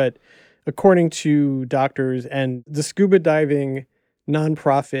risk. But according to doctors and the scuba diving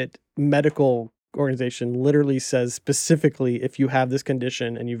nonprofit medical organization literally says specifically, if you have this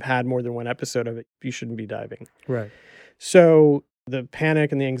condition and you've had more than one episode of it, you shouldn't be diving. Right. So the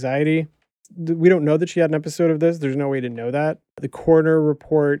panic and the anxiety, we don't know that she had an episode of this. There's no way to know that. The coroner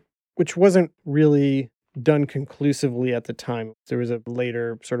report, which wasn't really done conclusively at the time. There was a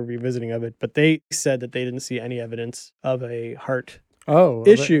later sort of revisiting of it, but they said that they didn't see any evidence of a heart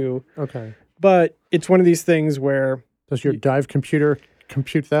issue. Okay. But it's one of these things where... Does your dive computer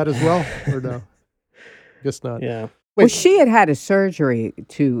compute that as well, or no? Guess not. Yeah. Well, she had a surgery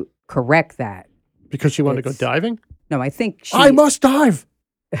to correct that. Because she wanted to go diving? No, I think I must dive!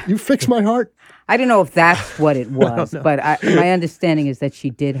 You fix my heart. I don't know if that's what it was, No. but my understanding is that she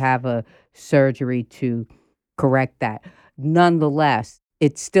did have a surgery to correct that. Nonetheless,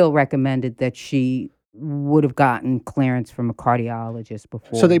 it's still recommended that she would have gotten clearance from a cardiologist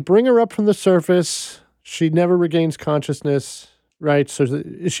before. So they bring her up from the surface. She never regains consciousness, right? So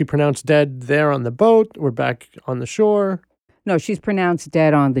is she pronounced dead there on the boat or back on the shore? No, she's pronounced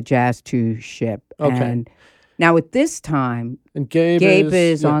dead on the Jazz 2 ship. Okay. And now at this time, and Gabe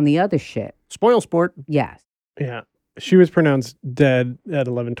is on the other ship. Spoil sport. Yes. Yeah. She was pronounced dead at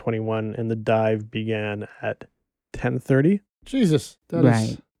 11:21 and the dive began at 10:30. Jesus.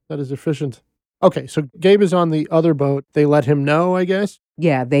 That is efficient. Okay, so Gabe is on the other boat. They let him know, I guess?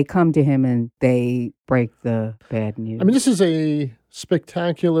 Yeah, they come to him and they break the bad news. I mean, this is a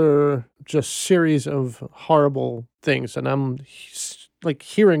spectacular just series of horrible things. And I'm like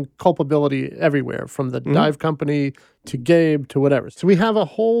hearing culpability everywhere from the dive company to Gabe to whatever. So we have a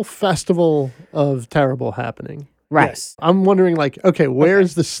whole festival of terrible happening. Right. Yes. I'm wondering like,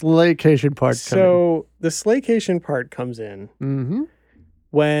 where's the slaycation part coming? So the slaycation part comes in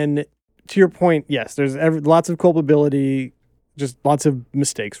when, to your point, yes, there's lots of culpability, just lots of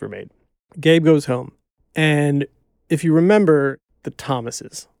mistakes were made. Gabe goes home. And if you remember the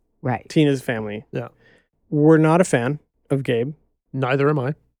Thomases, right, Tina's family, were not a fan of Gabe. Neither am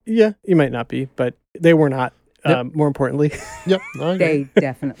I. Yeah, you might not be, but they were not, more importantly. Yep. They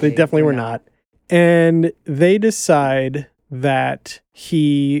definitely were not. And they decide that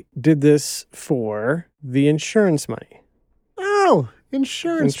he did this for the insurance money. Oh,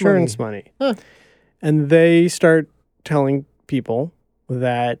 insurance money. Huh. And they start telling people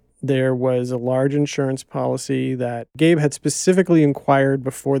that there was a large insurance policy that Gabe had specifically inquired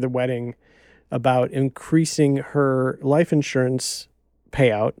before the wedding about increasing her life insurance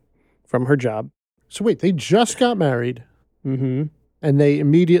payout from her job. So wait, they just got married. Mm-hmm. And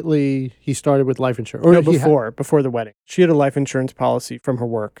he started with life insurance. Or no, before the wedding. She had a life insurance policy from her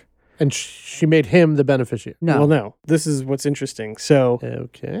work. And she made him the beneficiary. No. Well, no. This is what's interesting. So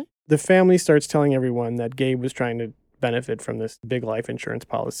okay, the family starts telling everyone that Gabe was trying to benefit from this big life insurance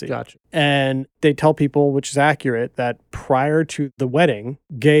policy. Gotcha. And they tell people, which is accurate, that prior to the wedding,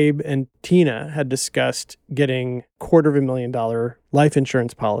 Gabe and Tina had discussed getting $250,000 life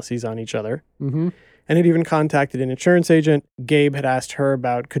insurance policies on each other. Mm-hmm. And had even contacted an insurance agent. Gabe had asked her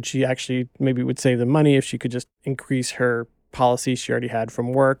about could she actually maybe would save the money if she could just increase her policy she already had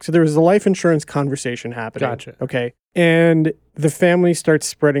from work. So there was a life insurance conversation happening. Gotcha. Okay. And the family starts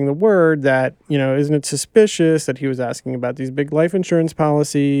spreading the word that, isn't it suspicious that he was asking about these big life insurance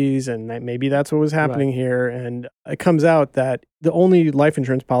policies and that maybe that's what was happening here. And it comes out that the only life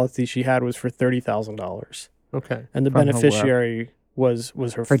insurance policy she had was for $30,000. Okay. And the beneficiary was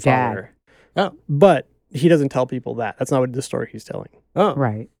her for father. Dad. Oh. But he doesn't tell people that. That's not what the story he's telling. Oh.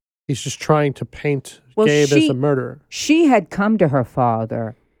 Right. He's just trying to paint Gabe as a murderer. She had come to her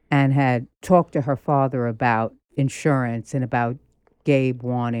father and had talked to her father about insurance and about Gabe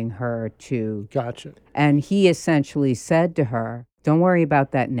wanting her to. Gotcha. And he essentially said to her, don't worry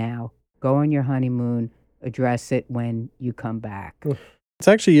about that now. Go on your honeymoon. Address it when you come back. It's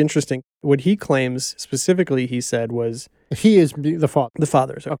actually interesting. What he claims specifically, he said, was... He is the father. The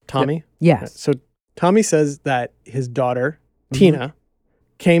father. So Tommy? Yes. So Tommy says that his daughter, Tina,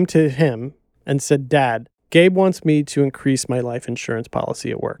 came to him and said, Dad, Gabe wants me to increase my life insurance policy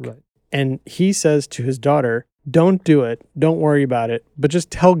at work. Right. And he says to his daughter, don't do it. Don't worry about it. But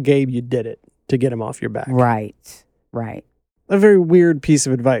just tell Gabe you did it to get him off your back. Right. A very weird piece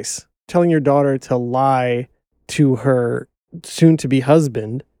of advice. Telling your daughter to lie to her soon-to-be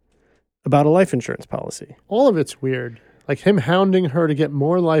husband about a life insurance policy. All of it's weird. Like him hounding her to get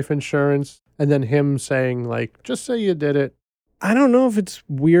more life insurance and then him saying, like, just say you did it. I don't know if it's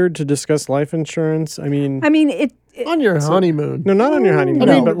weird to discuss life insurance. I mean, it on your honeymoon. No, not on your honeymoon.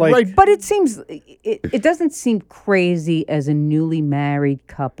 I mean, but like, right. But it seems it doesn't seem crazy as a newly married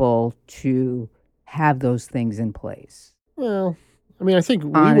couple to have those things in place. Well, I mean, I think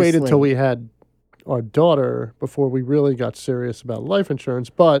we Honestly. waited till we had our daughter before we really got serious about life insurance.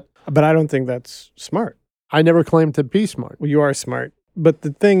 But I don't think that's smart. I never claimed to be smart. Well, you are smart. But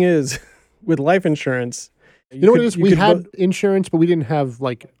the thing is, with life insurance, you know what it is? We had insurance, but we didn't have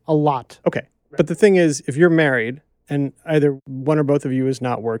like a lot. Okay. But the thing is, if you're married and either one or both of you is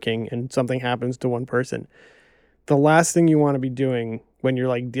not working and something happens to one person, the last thing you want to be doing when you're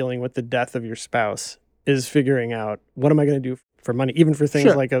like dealing with the death of your spouse is figuring out, what am I going to do for money? Even for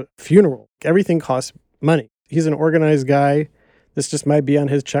things like a funeral. Everything costs money. He's an organized guy. This just might be on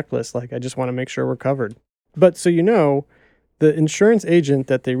his checklist. Like, I just want to make sure we're covered. But so you know, the insurance agent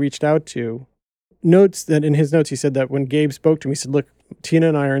that they reached out to notes that in his notes, he said that when Gabe spoke to him, he said, look, Tina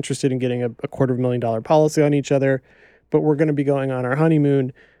and I are interested in getting a $250,000 policy on each other, but we're going to be going on our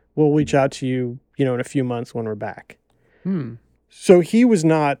honeymoon. We'll reach out to you, in a few months when we're back. So he was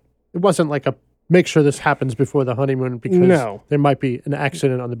not... It wasn't like a, make sure this happens before the honeymoon because there might be an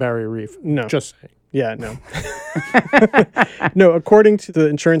accident on the Barrier Reef. No. Just saying. Yeah, no. No, according to the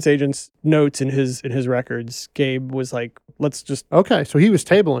insurance agent's notes in his records, Gabe was like, let's just... Okay, so he was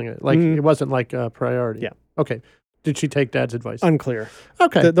tabling it. Like, it wasn't like a priority. Yeah. Okay. Did she take Dad's advice? Unclear.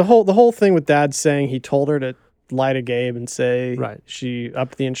 Okay. The whole thing with Dad saying he told her to lie to Gabe and say she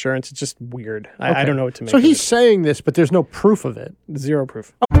upped the insurance, it's just weird. I don't know what to make So of he's it. saying this, but there's no proof of it. Zero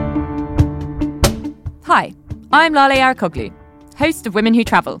proof. Hi, I'm Lale Arakoglu, host of Women Who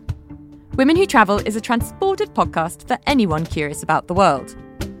Travel. Women Who Travel is a transported podcast for anyone curious about the world.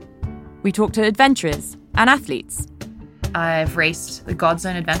 We talk to adventurers and athletes. I've raced the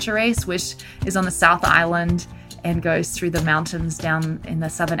Godzone Adventure Race, which is on the South Island and goes through the mountains down in the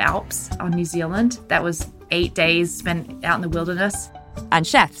Southern Alps on New Zealand. That was 8 days spent out in the wilderness. And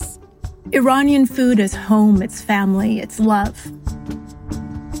chefs. Iranian food is home, it's family, it's love.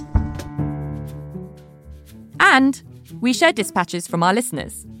 And we share dispatches from our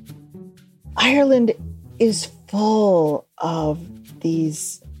listeners. Ireland is full of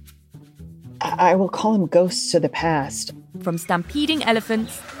these, I will call them ghosts of the past. From stampeding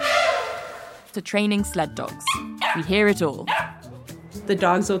elephants to training sled dogs. We hear it all. The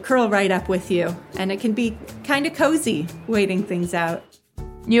dogs will curl right up with you, and it can be kind of cozy waiting things out.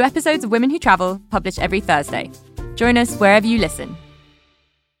 New episodes of Women Who Travel published every Thursday. Join us wherever you listen.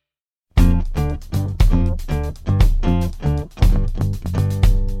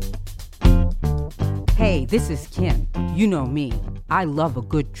 Hey, this is Kim. You know me. I love a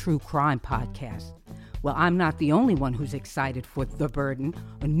good true crime podcast. Well, I'm not the only one who's excited for The Burden,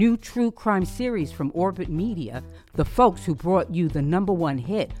 a new true crime series from Orbit Media, the folks who brought you the #1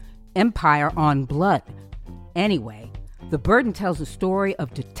 hit, Empire on Blood. Anyway, The Burden tells the story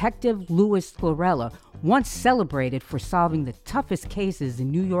of Detective Louis Clorella, once celebrated for solving the toughest cases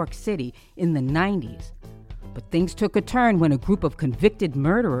in New York City in the 90s. But things took a turn when a group of convicted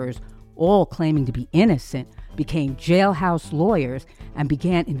murderers, all claiming to be innocent, became jailhouse lawyers and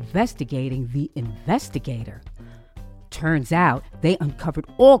began investigating the investigator. Turns out they uncovered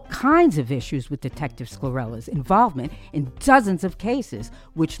all kinds of issues with Detective Sclorella's involvement in dozens of cases,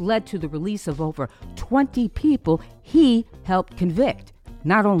 which led to the release of over 20 people he helped convict.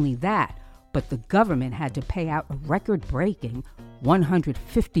 Not only that, but the government had to pay out a record-breaking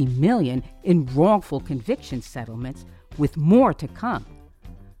 $150 million in wrongful conviction settlements, with more to come.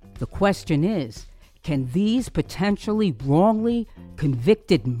 The question is, can these potentially wrongly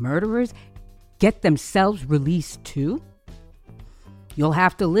convicted murderers get themselves released too? You'll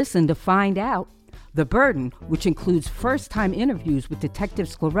have to listen to find out. The Burden, which includes first-time interviews with Detective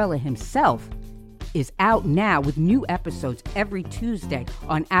Sclorella himself, is out now with new episodes every Tuesday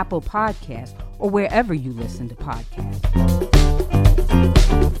on Apple Podcasts or wherever you listen to podcasts.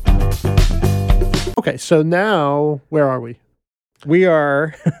 Okay, so now where are we? We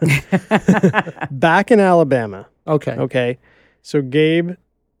are back in Alabama. Okay. Okay. So Gabe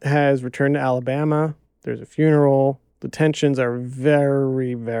has returned to Alabama. There's a funeral. The tensions are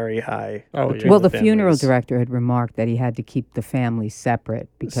very, very high. Well, the funeral director had remarked that he had to keep the family separate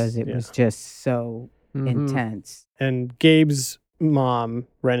because it was just so intense. And Gabe's mom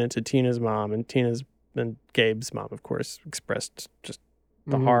ran into Tina's mom, and Gabe's mom, of course, expressed just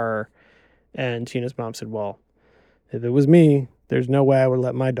the horror. And Tina's mom said, well, if it was me, there's no way I would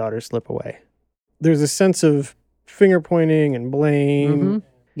let my daughter slip away. There's a sense of finger pointing and blame.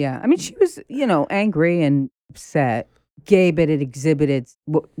 Yeah. I mean, she was, angry and upset. Gabe had exhibited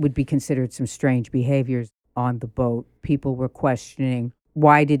what would be considered some strange behaviors on the boat. People were questioning,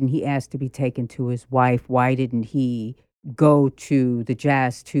 why didn't he ask to be taken to his wife? Why didn't he go to the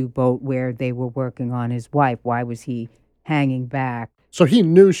Jazz 2 boat where they were working on his wife? Why was he hanging back? So he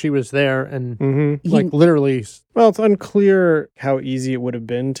knew she was there and literally. Well, it's unclear how easy it would have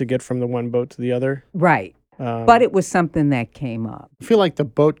been to get from the one boat to the other. Right. But it was something that came up. I feel like the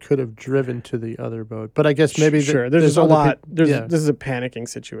boat could have driven to the other boat, but I guess maybe there's a lot. This is a panicking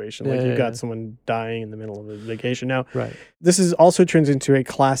situation. You've got someone dying in the middle of a vacation. Now, this is also turns into a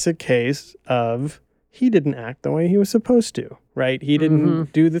classic case of he didn't act the way he was supposed to. Right? He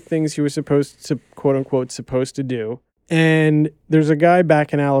didn't do the things he was supposed to, quote unquote, supposed to do. And there's a guy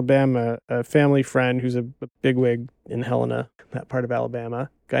back in Alabama, a family friend who's a bigwig in Helena, that part of Alabama,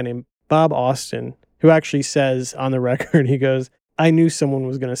 a guy named Bob Austin, who actually says on the record, he goes, I knew someone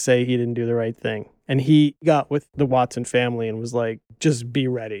was going to say he didn't do the right thing. And he got with the Watson family and was like, just be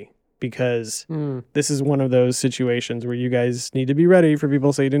ready, because this is one of those situations where you guys need to be ready for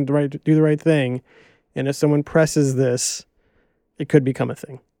people to say you didn't do the right thing. And if someone presses this, it could become a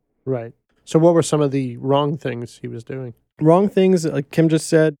thing. Right. So what were some of the wrong things he was doing? Wrong things, like Kim just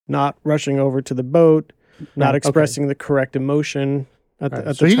said, not rushing over to the boat, not expressing the correct emotion. At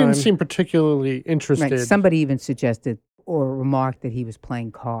the so he time. didn't seem particularly interested. Right. Somebody even suggested or remarked that he was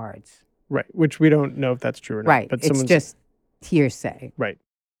playing cards. Right, which we don't know if that's true or not. Right, But it's just hearsay. Right.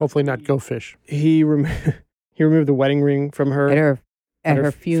 Hopefully not Go Fish. He removed the wedding ring from her. At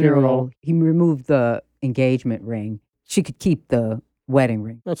her funeral, he removed the engagement ring. She could keep the wedding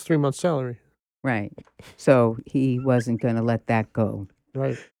ring. That's 3 months' salary. Right. So he wasn't going to let that go.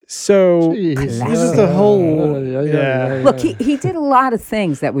 Right. So this is the whole. Look, he did a lot of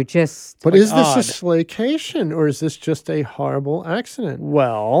things that were just. But is this a slaycation or is this just a horrible accident?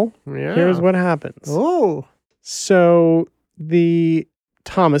 Well, here's what happens. Oh. So the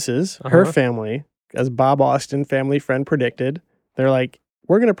Thomases, her family, as Bob Austin, family friend, predicted, they're like,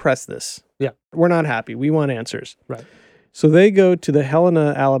 we're going to press this. Yeah. We're not happy. We want answers. Right. So they go to the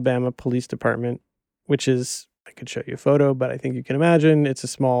Helena, Alabama Police Department, which is, I could show you a photo, but I think you can imagine it's a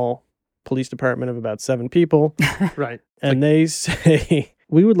small police department of about 7 people. Right. And they say,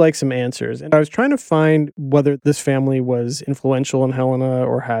 we would like some answers. And I was trying to find whether this family was influential in Helena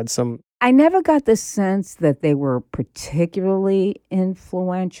or had some. I never got the sense that they were particularly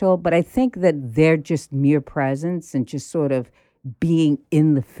influential, but I think that their just mere presence and just sort of being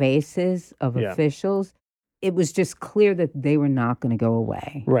in the faces of officials, it was just clear that they were not going to go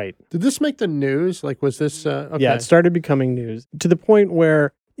away. Right. Did this make the news? Like, was this? Okay. Yeah, it started becoming news to the point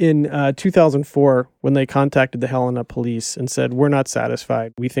where in 2004, when they contacted the Helena police and said, we're not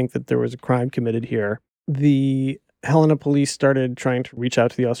satisfied, we think that there was a crime committed here, the Helena police started trying to reach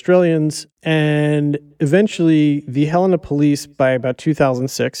out to the Australians. And eventually, the Helena police, by about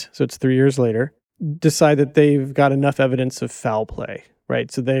 2006, so it's 3 years later, decide that they've got enough evidence of foul play. Right,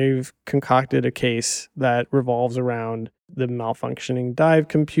 so they've concocted a case that revolves around the malfunctioning dive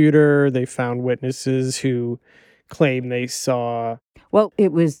computer. They found witnesses who claim they saw. Well,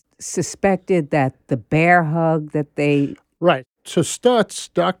 it was suspected that the bear hug that they. Right. So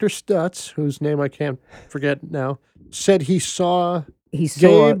Stutz, Dr. Stutz, whose name I can't forget now, said he saw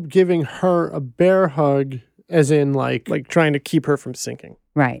Gabe giving her a bear hug, as in like trying to keep her from sinking.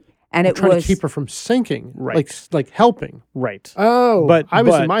 Right. And it trying was to keep her from sinking, right? Like helping, right? Oh, but I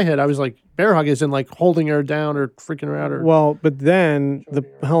was in my head. I was like, bear hug is in like holding her down or freaking her out, or well. But then the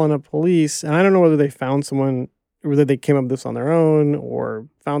Helena police, and I don't know whether they found someone, whether they came up with this on their own or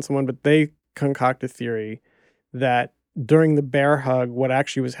found someone, but they concoct a theory that during the bear hug, what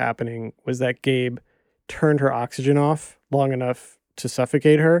actually was happening was that Gabe turned her oxygen off long enough to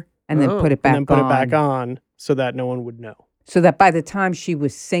suffocate her, and then put it back on, so that no one would know. So that by the time she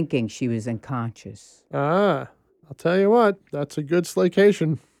was sinking, she was unconscious. I'll tell you what, that's a good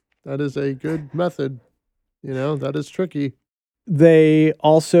slaycation. That is a good method. That is tricky. They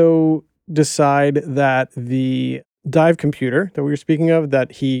also decide that the dive computer that we were speaking of,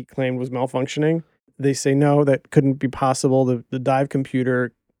 that he claimed was malfunctioning, they say no, that couldn't be possible. The dive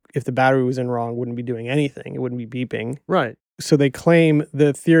computer, if the battery was in wrong, wouldn't be doing anything. It wouldn't be beeping. Right. So they claim,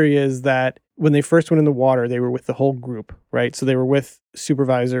 the theory is that when they first went in the water, they were with the whole group, right? So they were with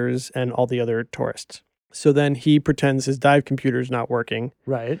supervisors and all the other tourists. So then he pretends his dive computer is not working.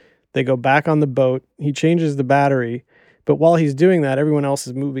 Right. They go back on the boat. He changes the battery. But while he's doing that, everyone else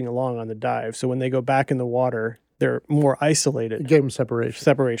is moving along on the dive. So when they go back in the water, they're more isolated. You gave him separation.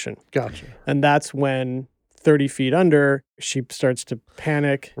 Separation. Gotcha. And that's when 30 feet under, she starts to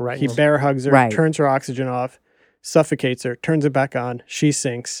panic. Right. He bear hugs her, Right. turns her oxygen off, suffocates her, turns it back on. She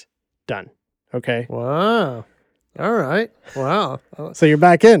sinks. Done. Okay. Wow. All right. Wow. So you're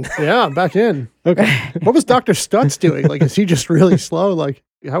back in. Yeah, I'm back in. Okay. What was Dr. Stutz doing? Like, is he just really slow? Like,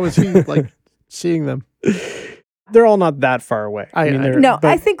 how was he, like, seeing them? They're all not that far away.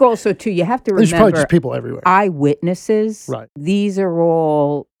 I think also, too, you have to There's probably remember just people everywhere. eyewitnesses. Right. These are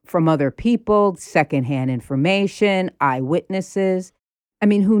all from other people, secondhand information, eyewitnesses. I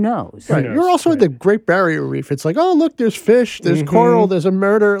mean, who knows? Right. You're also in the Great Barrier Reef. It's like, oh, look, there's fish, there's coral, there's a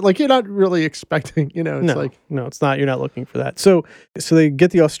murder. Like, you're not really expecting, it's no, it's not. You're not looking for that. So they get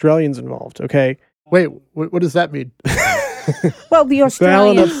the Australians involved. Okay. Wait, what does that mean? Well, the The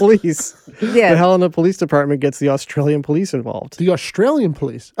Australian Helena Police. Yeah. The Helena Police Department gets the Australian police involved. The Australian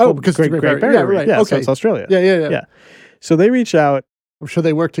police? Oh, because Great it's the Barrier. Yeah, right. Yeah, Okay. so it's Australia. Yeah. So they reach out. I'm sure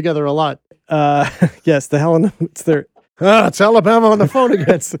they work together a lot. Yes, the Helena. It's their. It's Alabama on the phone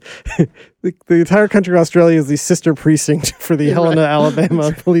again. The entire country of Australia is the sister precinct for the Helena,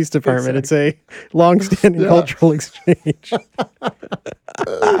 Alabama Police Department. Exactly. It's a long-standing cultural exchange.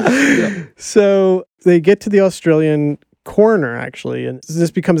 So they get to the Australian coroner, actually, and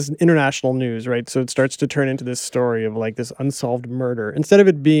this becomes international news, right? So it starts to turn into this story of like this unsolved murder. Instead of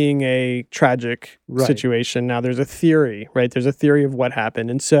it being a tragic situation, now there's a theory, right? There's a theory of what happened.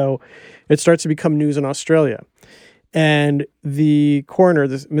 And so it starts to become news in Australia. And the coroner,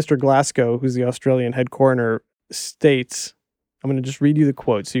 this Mr. Glasgow, who's the Australian head coroner, states, I'm going to just read you the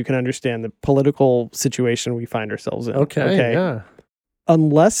quote so you can understand the political situation we find ourselves in. Okay. Yeah.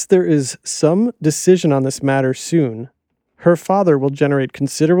 Unless there is some decision on this matter soon, her father will generate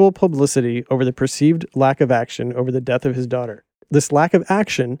considerable publicity over the perceived lack of action over the death of his daughter. This lack of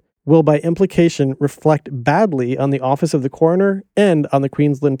action will by implication reflect badly on the office of the coroner and on the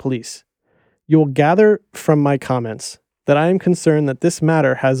Queensland Police. You will gather from my comments that I am concerned that this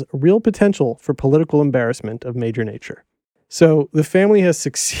matter has real potential for political embarrassment of major nature. So the family has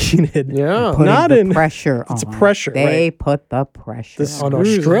succeeded. Yeah. Putting the pressure on. It's a pressure, They right? put the pressure On on.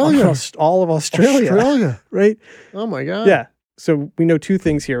 Australia. All of Australia. Right? Oh, my God. Yeah. So we know two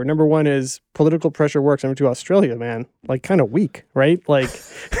things here. Number one is political pressure works. Number two, Australia, man, like kind of weak, right? Like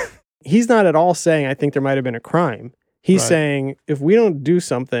he's not at all saying, I think there might have been a crime. He's saying, if we don't do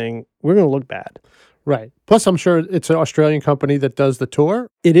something, we're going to look bad. Right. Plus, I'm sure it's an Australian company that does the tour.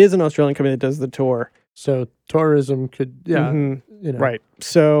 It is an Australian company that does the tour. So tourism could, Right.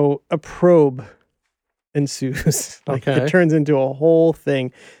 So a probe ensues. Okay. It turns into a whole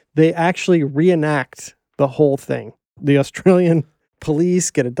thing. They actually reenact the whole thing. The Australian police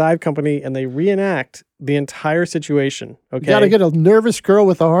get a dive company and they reenact the entire situation. Okay. You got to get a nervous girl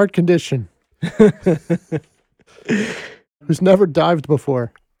with a heart condition who's never dived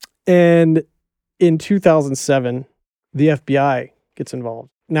before. And in 2007, the FBI gets involved.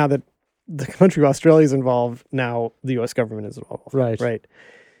 Now that the country of Australia is involved, now the U.S. government is involved. Right.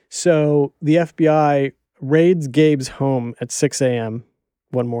 So the FBI raids Gabe's home at 6 a.m.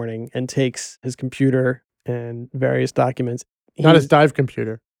 one morning and takes his computer and various documents. Not his dive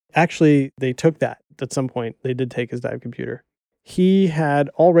computer. Actually, they took that at some point. They did take his dive computer. He had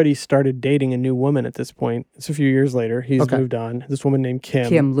already started dating a new woman at this point. It's a few years later. He's moved on. This woman named Kim.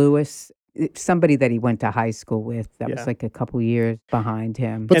 Kim Lewis, somebody that he went to high school with. That was like a couple years behind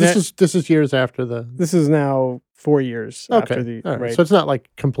him. But this is years after the. This is now 4 years after the. All right. Right. So it's not like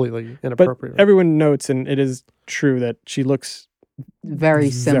completely But inappropriate. everyone notes, and it is true, that she looks very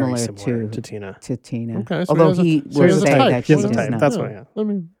similar to Tina. To Tina. Okay, so Although he he has a will say type. that He she has a does type. not. That's why. I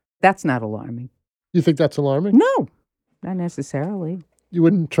mean, That's not alarming. you think that's alarming? No, not necessarily. You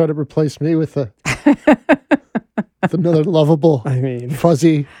wouldn't try to replace me with with another lovable,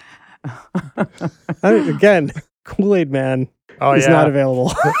 fuzzy. Again, Kool-Aid Man is not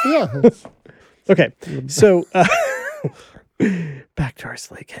available. Yeah. Okay, so back to our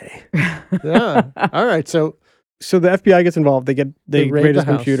Slake Hay. Yeah. All right. So the FBI gets involved. They raid raid the his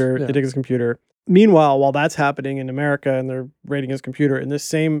house. computer. Yeah. They take his computer. Meanwhile, while that's happening in America and they're raiding his computer, in this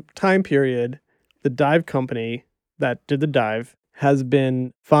same time period, the dive company that did the dive has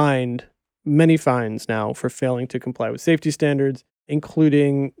been fined many fines now for failing to comply with safety standards,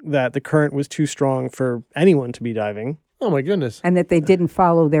 including that the current was too strong for anyone to be diving. Oh my goodness! And that they didn't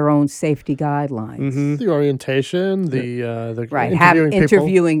follow their own safety guidelines. Mm-hmm. The orientation, the Right,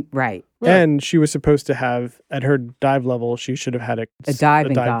 interviewing people. Right. And she was supposed to have, at her dive level, she should have had a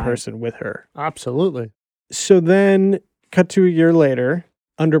diving dive guide. person with her. Absolutely. So then, cut to a year later,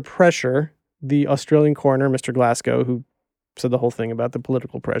 under pressure, the Australian coroner, Mr. Glasgow, who said the whole thing about the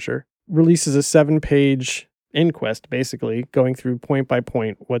political pressure, releases a 7-page inquest, basically, going through point by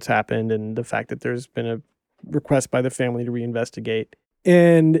point what's happened and the fact that there's been a request by the family to reinvestigate.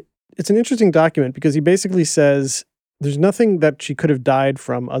 And it's an interesting document because he basically says there's nothing that she could have died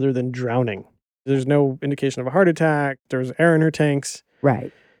from other than drowning. There's no indication of a heart attack. There's air in her tanks.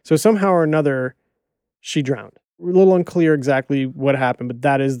 Right. So somehow or another, she drowned. We're a little unclear exactly what happened, but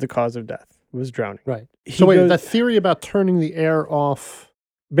that is the cause of death, was drowning. Right. So wait, that theory about turning the air off...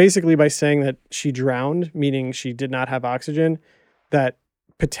 Basically by saying that she drowned, meaning she did not have oxygen, that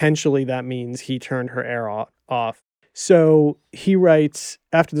potentially that means he turned her air off. So he writes,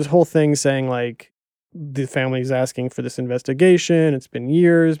 after this whole thing saying like, the family's asking for this investigation, it's been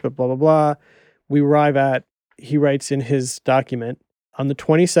years, but blah, blah, blah. We arrive at, he writes in his document, on the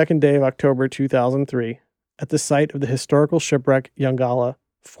 22nd day of October 2003, at the site of the historical shipwreck Yongala,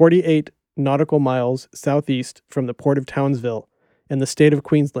 48 nautical miles southeast from the port of Townsville in the state of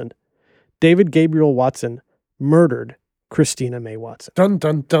Queensland, David Gabriel Watson murdered Christina May Watson. Dun,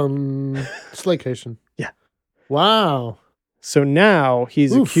 dun, dun. Slaycation. Yeah. Wow. So now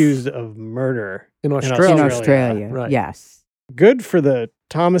he's accused of murder. In Australia. In Australia, right. Yes. Good for the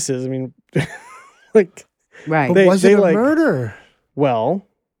Thomases. I mean, like... Right. But was it a murder? Well...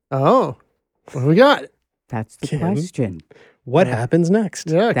 Oh. What do we got? That's the Kim, question. What happens next?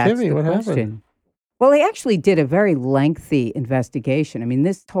 Yeah, That's Kimmy, the what question. happened? Well, they actually did a very lengthy investigation. I mean,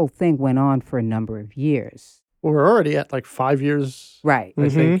 this whole thing went on for a number of years. Well, we're already at like 5 years. Right. I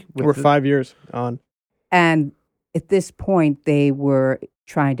think. We're 5 years on. And at this point, they were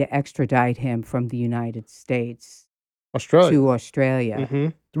trying to extradite him from the United States to Australia. Mm-hmm.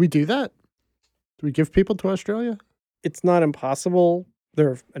 Do we do that? Do we give people to Australia? It's not impossible.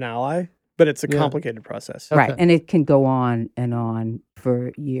 They're an ally, but it's a complicated process. Right. And it can go on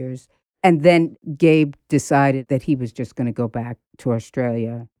for years. And then Gabe decided that he was just going to go back to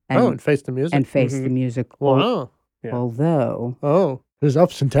Australia. And face the music. And face the music. Wow. Yeah. Although... there's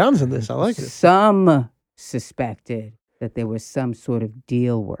ups and downs in this. I like it. Some suspected that there was some sort of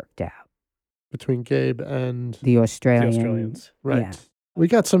deal worked out. Between Gabe and... The Australians. Right. Yeah. We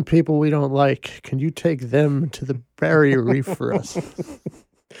got some people we don't like. Can you take them to the barrier reef for us?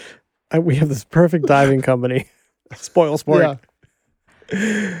 We have this perfect diving company. Spoil sport. Yeah.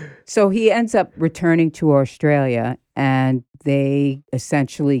 So he ends up returning to Australia, and they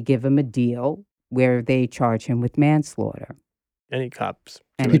essentially give him a deal where they charge him with manslaughter. Any cops.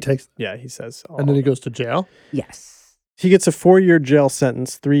 He takes... Yeah, he says. And then he goes to jail? Yes. He gets a 4-year jail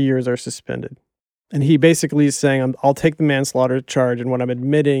sentence. 3 years are suspended. And he basically is saying, I'll take the manslaughter charge, and what I'm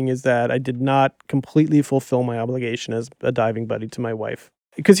admitting is that I did not completely fulfill my obligation as a diving buddy to my wife.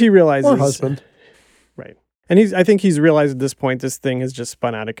 Because he realizes... Or husband. Right. And I think he's realized at this point this thing has just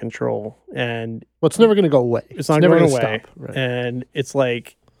spun out of control. And well, it's never going to go away. It's not never going gonna away. Stop. Right. And it's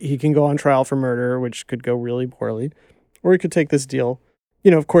like he can go on trial for murder, which could go really poorly. Or he could take this deal.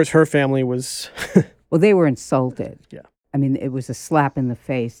 You know, of course, her family was... Well, they were insulted. Yeah. I mean, it was a slap in the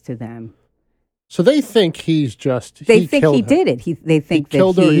face to them. So they think he's just... They think he did it. They think that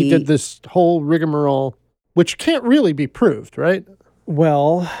killed her. He did this whole rigmarole, which can't really be proved, right?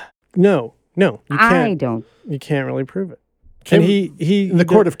 Well, no. You can't. You can't really prove it. Kim, and he in the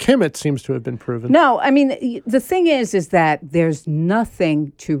court of Kim, it seems to have been proven. No, I mean, the thing is that there's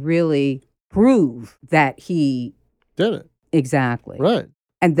nothing to really prove that he did it. Exactly. Right.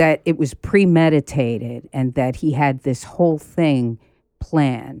 And that it was premeditated and that he had this whole thing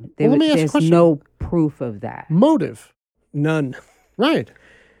planned. There's no proof of that. Motive. None. Right.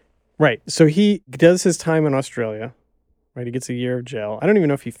 Right. So he does his time in Australia. Right, he gets a year of jail. I don't even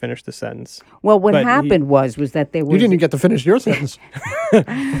know if he finished the sentence. Well, what happened was that there was... You didn't even get to finish your sentence.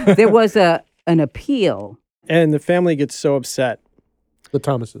 There was an appeal. And the family gets so upset. The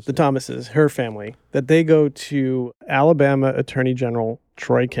Thomases, her family, that they go to Alabama Attorney General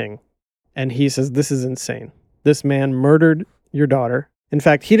Troy King. And he says, this is insane. This man murdered your daughter. In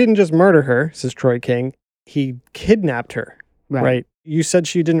fact, he didn't just murder her, says Troy King. He kidnapped her. Right. You said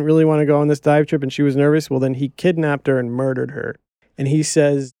she didn't really want to go on this dive trip and she was nervous. Well, then he kidnapped her and murdered her. And he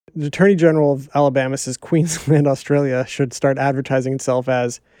says, the Attorney General of Alabama says Queensland, Australia should start advertising itself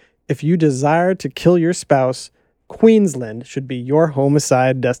as, if you desire to kill your spouse, Queensland should be your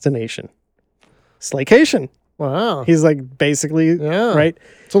homicide destination. Slaycation. Wow. He's like basically, right?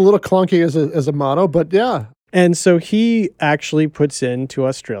 It's a little clunky as a motto, but yeah. And so he actually puts into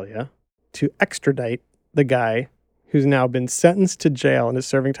Australia to extradite the guy who's now been sentenced to jail and is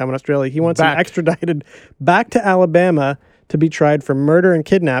serving time in Australia. He wants him extradited back to Alabama to be tried for murder and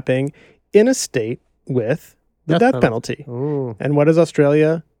kidnapping in a state with 2 felonies. Wow. And he says, this is insane. This man murdered your daughter. In fact, he didn't just murder her, says Troy King. He kidnapped her and murdered her. And he says, the Attorney General of Alabama says Queensland should be your homicide destination. Slaycation. Wow. Wow. And so he actually puts into Australia to extradite the guy who's now been sentenced to jail and is serving time in Australia. He wants him extradited back to Alabama to be tried for murder and kidnapping in a state with the death penalty. Ooh. And what does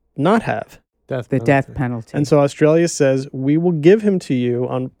Australia not have? The death penalty. And so Australia says, we will give him to you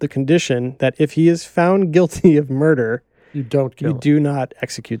on the condition that if he is found guilty of murder, you don't kill you him. do not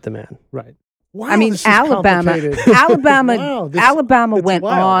execute the man. Right. Wow, I mean, this is Alabama complicated. Alabama went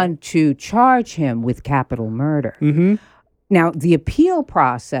wild. on to charge him with capital murder. Mm-hmm. Now, the appeal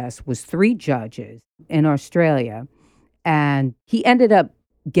process was 3 judges in Australia, and he ended up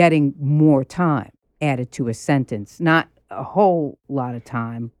getting more time added to his sentence. Not a whole lot of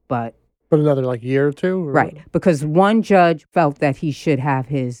time, but another like year or two? Or? Right, because one judge felt that he should have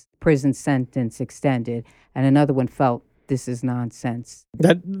his prison sentence extended, and another one felt this is nonsense.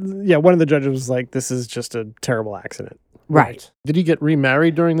 One of the judges was like, this is just a terrible accident. Right. Did he get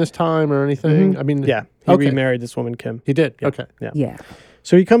remarried during this time or anything? Mm-hmm. I mean, yeah, he remarried this woman, Kim. He did? Yeah. Okay. Yeah.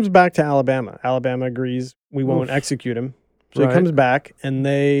 So he comes back to Alabama. Alabama agrees we won't execute him. So he comes back, and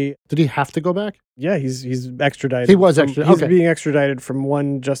they... Did he have to go back? Yeah, he's extradited. He was extradited. He's being extradited from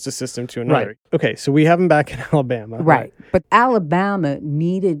one justice system to another. Right. Okay, so we have him back in Alabama. Right. But Alabama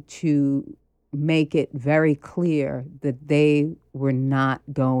needed to make it very clear that they were not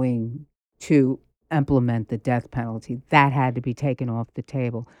going to implement the death penalty. That had to be taken off the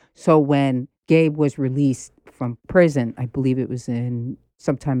table. So when Gabe was released from prison, I believe it was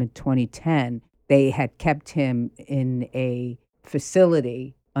sometime in 2010, they had kept him in a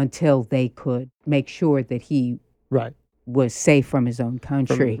facility until they could make sure that he was safe from his own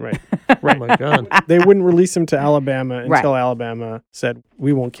country. Right. Oh, my God. They wouldn't release him to Alabama until Alabama said,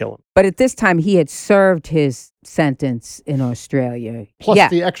 we won't kill him. But at this time, he had served his sentence in Australia. Plus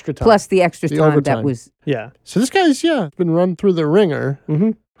the extra time. Plus the extra time overtime. that was... Yeah. So this guy's, been run through the ringer.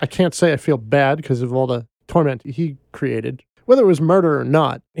 Mm-hmm. I can't say I feel bad because of all the torment he created. Whether it was murder or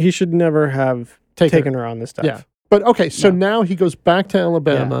not. He should never have taken her on this stuff. Yeah. But okay, so now he goes back to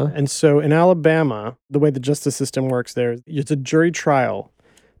Alabama. Yeah. And so in Alabama, the way the justice system works there, it's a jury trial,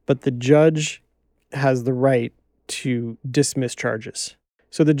 but the judge has the right to dismiss charges.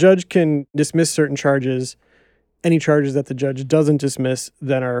 So the judge can dismiss certain charges. Any charges that the judge doesn't dismiss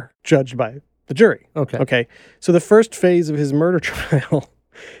then are judged by the jury. Okay. So the first phase of his murder trial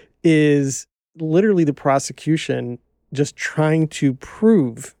is literally the prosecution just trying to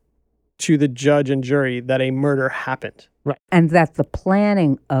prove to the judge and jury that a murder happened. Right. And that the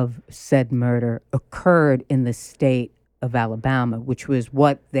planning of said murder occurred in the state of Alabama, which was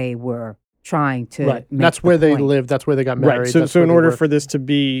what they were trying to make That's where they point. lived. That's where they got married. Right. So in order for this to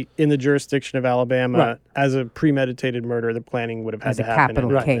be in the jurisdiction of Alabama as a premeditated murder, the planning would have had As to a happen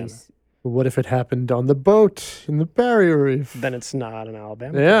capital in Alabama. case. What if it happened on the boat in the barrier reef? Then it's not an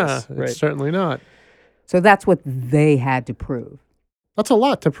Alabama Yeah, case. it's certainly not. So that's what they had to prove. That's a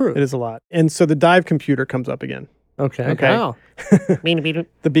lot to prove. It is a lot. And so the dive computer comes up again. Okay. Wow.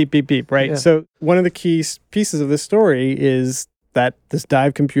 The beep, beep, beep, right? Yeah. So one of the key pieces of this story is that this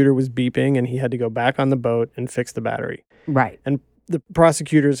dive computer was beeping and he had to go back on the boat and fix the battery. Right. And the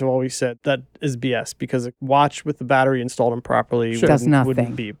prosecutors have always said that is BS because a watch with the battery installed improperly Does nothing.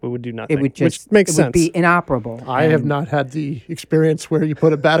 wouldn't beep. It would do nothing. It would just which makes it sense. would be inoperable. I have not had the experience where you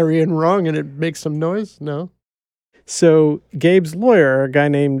put a battery in wrong and it makes some noise. No. So Gabe's lawyer, a guy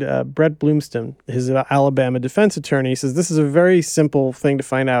named Brett Bloomston, his Alabama defense attorney, says this is a very simple thing to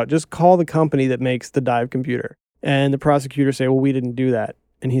find out. Just call the company that makes the dive computer. And the prosecutors say, well, we didn't do that.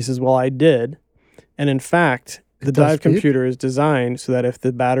 And he says, well, I did. And in fact, the dive computer is designed so that if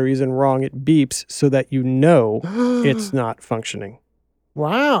the battery is in wrong, it beeps so that you know it's not functioning.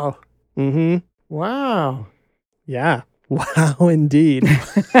 Wow. Mm-hmm. Wow. Yeah. Wow, indeed.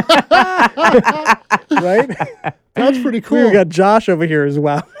 Right? That's pretty cool. We got Josh over here as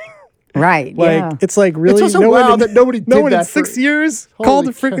well. Right. It's like really It's also no wow one that nobody did no one in that 6 for- years Holy called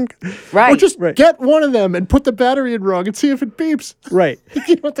the crap. freaking Right. Or just get one of them and put the battery in wrong and see if it beeps. Right.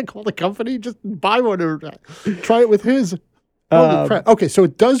 You don't have to call the company. Just buy one or try it with his. Holy crap. Okay, so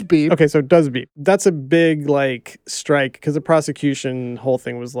it does beep. Okay, so it does beep. That's a big strike because the prosecution whole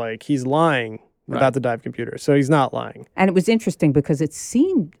thing was like he's lying about the dive computer. So he's not lying. And it was interesting because it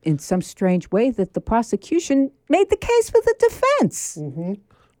seemed in some strange way that the prosecution made the case for the defense. Mm-hmm.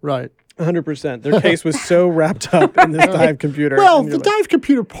 Right. 100%. Their case was so wrapped up in this dive computer. Well, the dive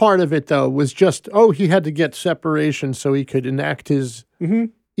computer part of it, though, was just, he had to get separation so he could enact his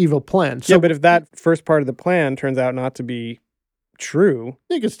evil plan. So yeah, but if that first part of the plan turns out not to be true.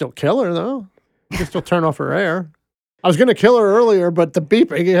 You can still kill her, though. You can still turn off her air. I was going to kill her earlier, but the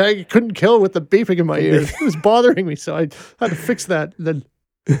beeping, I couldn't kill her with the beeping in my ears. It was bothering me, so I had to fix that. Then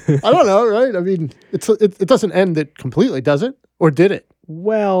I don't know, right? I mean, it doesn't end it completely, does it? Or did it?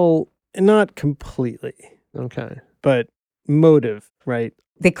 Well, not completely. Okay. But motive, right?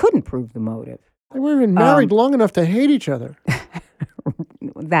 They couldn't prove the motive. They weren't even married long enough to hate each other.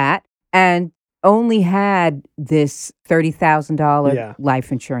 That, and only had this $30,000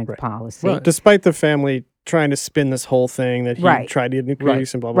 life insurance policy. Right. Despite the family trying to spin this whole thing that he tried to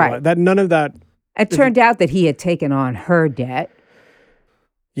increase and blah, blah, blah. That none of that. It turned out that he had taken on her debt.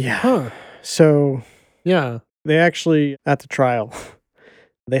 Yeah. Huh. So, yeah. They actually, at the trial,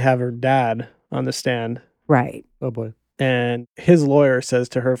 they have her dad on the stand. Right. Oh, boy. And his lawyer says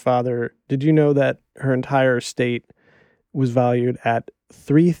to her father, did you know that her entire estate was valued at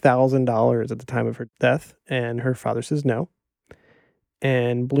 $3,000 at the time of her death? And her father says no.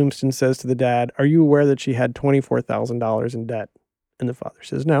 And Bloomston says to the dad, are you aware that she had $24,000 in debt? And the father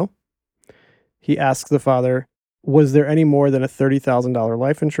says no. He asks the father, was there any more than a $30,000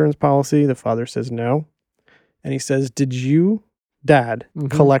 life insurance policy? The father says no. And he says, did you, Dad,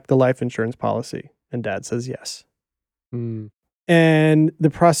 collect the life insurance policy? And Dad says yes. Mm. And the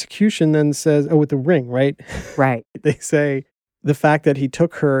prosecution then says, with the ring, right? Right. They say the fact that he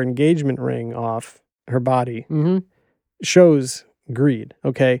took her engagement ring off her body shows greed,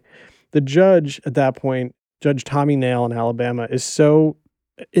 okay? The judge at that point, Judge Tommy Nail in Alabama, is so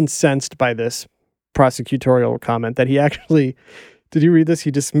incensed by this prosecutorial comment that he actually, did you read this?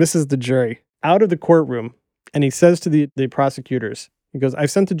 He dismisses the jury out of the courtroom, and he says to the prosecutors, he goes,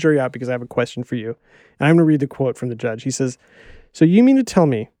 I've sent the jury out because I have a question for you. And I'm going to read the quote from the judge. He says, so you mean to tell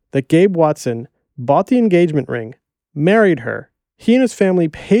me that Gabe Watson bought the engagement ring, married her, he and his family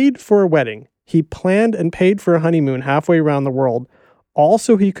paid for a wedding, he planned and paid for a honeymoon halfway around the world, all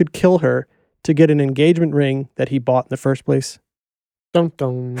so he could kill her to get an engagement ring that he bought in the first place? Dun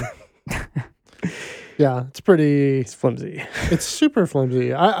dun. Yeah, it's flimsy. It's super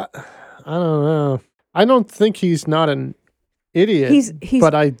flimsy. I don't know. I don't think he's not an idiot,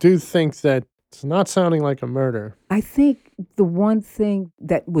 but I do think that it's not sounding like a murder. I think the one thing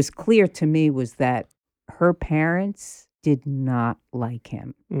that was clear to me was that her parents did not like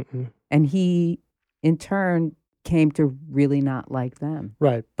him. And he, in turn, came to really not like them.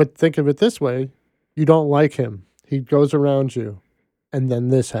 Right. But think of it this way. You don't like him. He goes around you. And then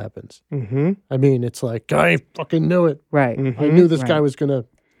this happens. I mean, it's like, I fucking knew it. Right. I knew this guy was going to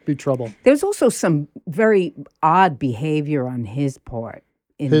be trouble. There's also some very odd behavior on his part.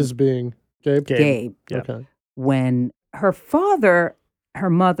 His being Gabe? Gabe. Yep. Okay. When her father, her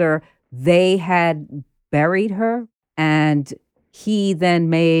mother, they had buried her, and he then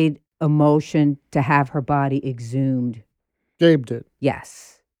made a motion to have her body exhumed. Gabe did?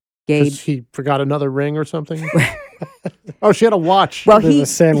 Yes. Gabe. He forgot another ring or something? Oh, she had a watch. Well, he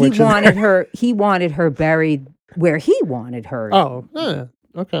wanted her buried where he wanted her. Oh, yeah.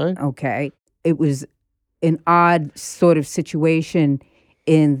 Okay. Okay. It was an odd sort of situation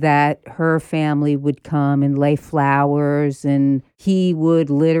in that her family would come and lay flowers, and he would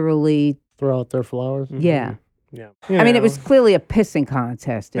literally throw out their flowers. Yeah. Yeah. I mean, it was clearly a pissing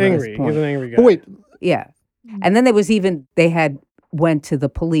contest at this point. He was an angry guy. But wait. Yeah. And then there was they had went to the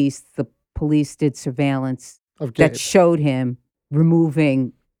police. The police did surveillance that showed him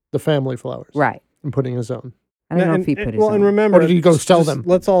removing the family flowers. Right. And putting his own. I don't know if he put his own. And remember, or did he go sell them?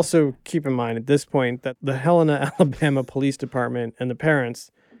 Let's also keep in mind at this point that the Helena, Alabama Police Department and the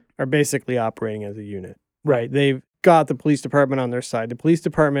parents are basically operating as a unit. Right. They've got the police department on their side. The police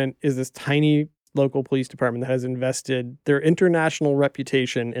department is this tiny local police department that has invested their international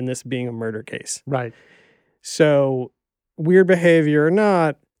reputation in this being a murder case. Right. So, weird behavior or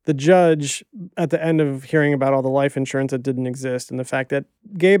not, the judge, at the end of hearing about all the life insurance that didn't exist and the fact that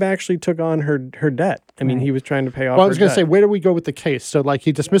Gabe actually took on her debt. I mean, he was trying to pay off her debt. Well, I was going to say, where do we go with the case? So, like,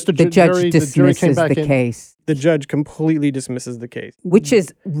 he dismissed the judge jury. dismisses the jury came back the in. case. The judge completely dismisses the case. Which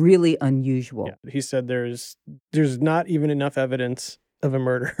is really unusual. Yeah. He said there's not even enough evidence of a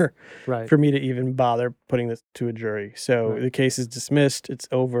murder for me to even bother putting this to a jury. So the case is dismissed. It's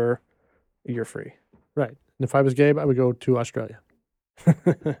over. You're free. Right. And if I was Gabe, I would go to Australia.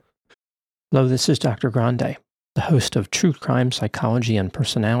 Hello, this is Dr. Grande, the host of True Crime Psychology and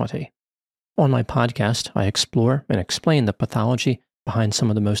Personality. On my podcast, I explore and explain the pathology behind some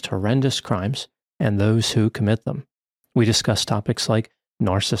of the most horrendous crimes and those who commit them. We discuss topics like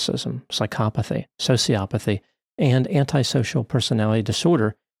narcissism, psychopathy, sociopathy, and antisocial personality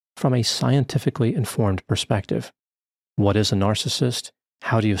disorder from a scientifically informed perspective. What is a narcissist?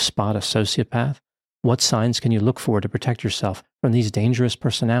 How do you spot a sociopath? What signs can you look for to protect yourself from these dangerous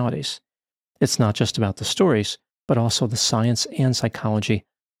personalities? It's not just about the stories, but also the science and psychology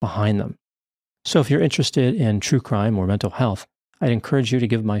behind them. So if you're interested in true crime or mental health, I'd encourage you to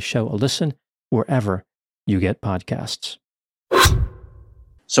give my show a listen wherever you get podcasts.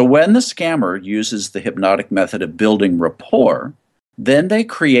 So when the scammer uses the hypnotic method of building rapport, Then they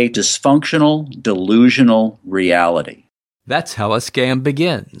create dysfunctional, delusional reality. That's how a scam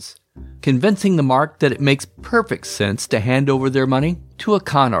begins, convincing the mark that it makes perfect sense to hand over their money to a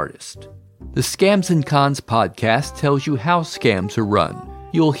con artist. The Scams and Cons podcast tells you how scams are run.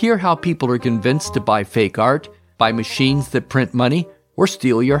 You'll hear how people are convinced to buy fake art, buy machines that print money, or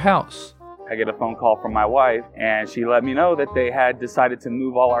steal your house. I get a phone call from my wife, and she let me know that they had decided to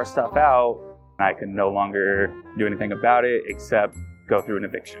move all our stuff out. I could no longer do anything about it except go through an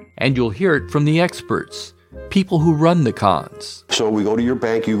eviction. And you'll hear it from the experts, people who run the cons. So we go to your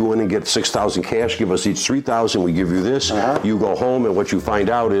bank, you go in and get $6,000 cash, give us each $3,000, we give you this. You go home, and what you find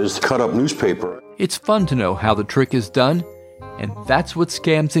out is cut up newspaper. It's fun to know how the trick is done, and that's what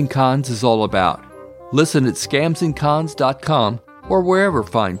Scams and Cons is all about. Listen at scamsandcons.com or wherever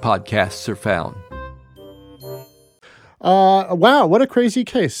fine podcasts are found. Wow, what a crazy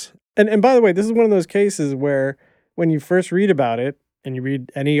case. And by the way, this is one of those cases where when you first read about it and you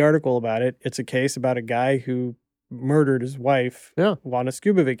read any article about it, it's a case about a guy who murdered his wife on a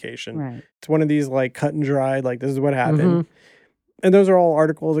scuba vacation. Right. It's one of these like cut and dried, like this is what happened. And those are all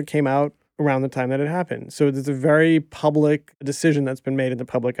articles that came out around the time that it happened. So it's a very public decision that's been made in the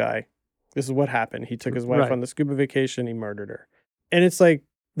public eye. This is what happened. He took his wife on the scuba vacation. He murdered her. And it's like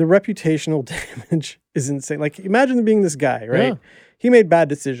the reputational damage is insane. Like imagine being this guy, right? Yeah. He made bad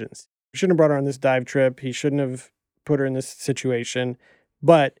decisions. He shouldn't have brought her on this dive trip. He shouldn't have put her in this situation.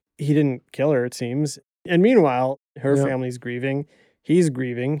 But he didn't kill her, it seems. And meanwhile, her family's grieving. He's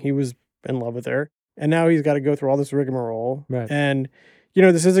grieving. He was in love with her. And now he's got to go through all this rigmarole. Right. And, you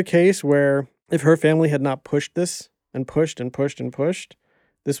know, this is a case where if her family had not pushed this and pushed and pushed and pushed,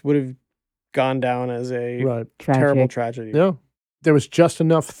 this would have gone down as a terrible tragedy. Yeah. There was just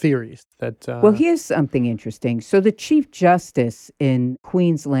enough theories that... Well, here's something interesting. So the Chief Justice in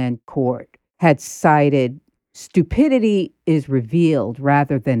Queensland Court had cited stupidity is revealed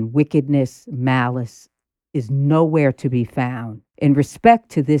rather than wickedness, malice is nowhere to be found. In respect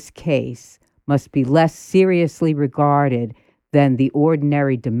to this case, must be less seriously regarded than the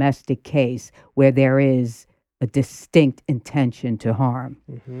ordinary domestic case where there is a distinct intention to harm.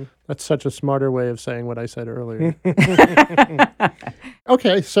 That's such a smarter way of saying what I said earlier.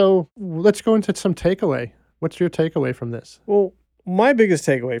 Okay, so let's go into some takeaway. What's your takeaway from this? Well, my biggest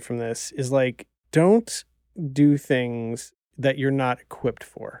takeaway from this is like, don't do things that you're not equipped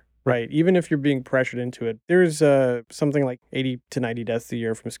for, right? Even if you're being pressured into it. There's something like 80 to 90 deaths a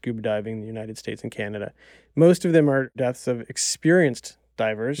year from scuba diving in the United States and Canada. Most of them are deaths of experienced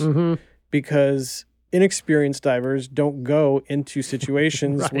divers because inexperienced divers don't go into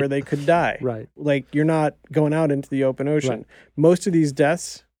situations where they could die. Right. Like you're not going out into the open ocean. Right. Most of these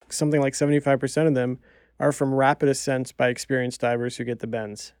deaths, something like 75% of them, are from rapid ascents by experienced divers who get the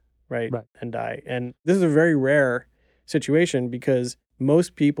bends, right? And die. And this is a very rare situation because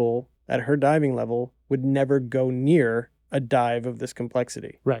most people at her diving level would never go near a dive of this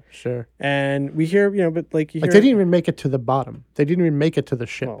complexity. Right, sure. And we hear, you know, but like you hear... Like they didn't even make it to the bottom. They didn't even make it to the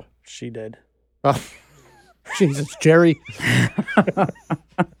ship. Well, she did. Oh, Jesus, Jerry.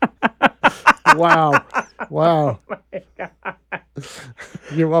 Wow. Wow. Oh my God.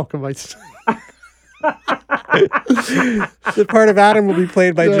 You're welcome. The part of Adam will be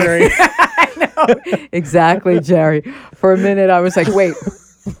played by Jerry. I know. Exactly, Jerry. For a minute, I was like, wait.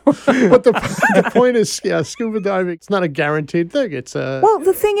 But the point is, scuba diving, it's not a guaranteed thing. It's Well,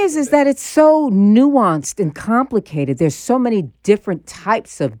 the thing is that it's so nuanced and complicated. There's so many different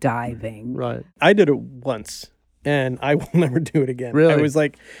types of diving. Right. I did it once, and I will never do it again. Really? I was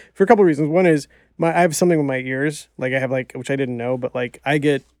like, for a couple of reasons. One is, I have something with my ears. Like, I have, like, which I didn't know, but, like, I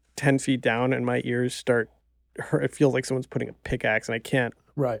get 10 feet down, and my ears start hurt. It feels like someone's putting a pickaxe, and I can't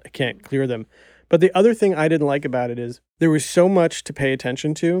clear them. But the other thing I didn't like about it is there was so much to pay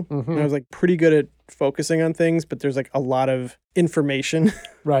attention to. And I was like pretty good at focusing on things, but there's like a lot of information.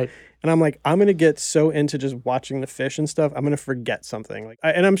 Right. And I'm like, I'm going to get so into just watching the fish and stuff, I'm going to forget something.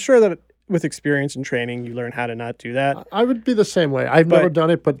 And I'm sure that with experience and training, you learn how to not do that. I would be the same way. I've never done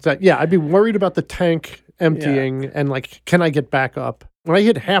it, but I'd be worried about the tank emptying and like, can I get back up? When I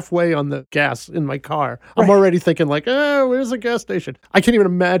hit halfway on the gas in my car, I'm already thinking like, where's the gas station? I can't even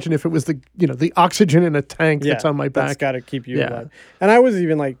imagine if it was the oxygen in a tank that's on my back. That's got to keep you alive. And I was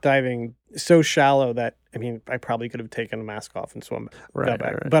even like diving so shallow that, I mean, I probably could have taken a mask off and swum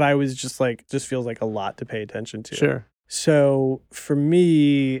back. But I was just like, just feels like a lot to pay attention to. Sure. So for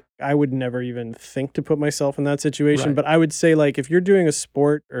me, I would never even think to put myself in that situation. Right. But I would say like, if you're doing a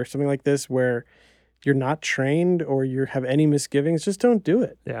sport or something like this where you're not trained or you have any misgivings, just don't do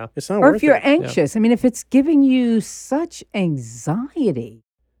it. Yeah. It's not worth it. Or if you're anxious. I mean, if it's giving you such anxiety.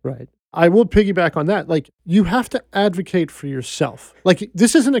 Right. I will piggyback on that. Like, you have to advocate for yourself. Like,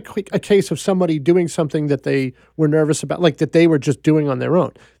 this isn't a case of somebody doing something that they were nervous about, like that they were just doing on their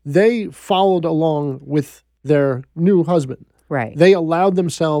own. They followed along with their new husband. Right. They allowed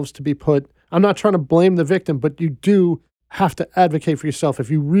themselves to be put, I'm not trying to blame the victim, but you do have to advocate for yourself. If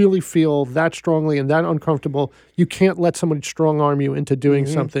you really feel that strongly and that uncomfortable, you can't let somebody strong arm you into doing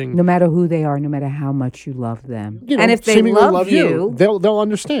something. No matter who they are, no matter how much you love them. You know, and if they seemingly love you, they'll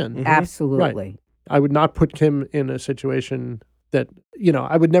understand. Absolutely. Right. I would not put Kim in a situation that,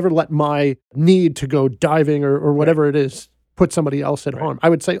 I would never let my need to go diving or whatever it is put somebody else at harm. I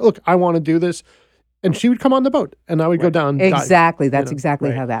would say, look, I want to do this. And she would come on the boat, and I would go down. Exactly. Dive, That's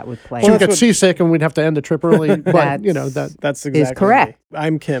exactly how that would play. She would get seasick, and we'd have to end the trip early. But, that's exactly is correct. Me.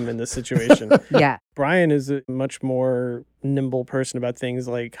 I'm Kim in this situation. Yeah. Brian is a much more nimble person about things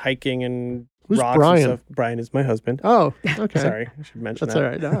like hiking and Who's rocks Brian? and stuff. Brian is my husband. Oh, okay. Sorry, I should mention That's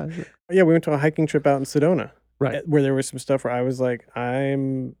that. all right. No, Yeah, we went to a hiking trip out in Sedona. Right. Where there was some stuff where I was like,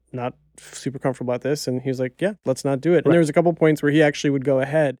 I'm not super comfortable about this. And he was like, yeah, let's not do it. And there was a couple points where he actually would go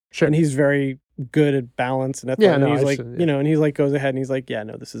ahead. Sure. And he's very good at balance. And Yeah, and no, he's I like, see, yeah. and he's like, goes ahead and he's like, yeah,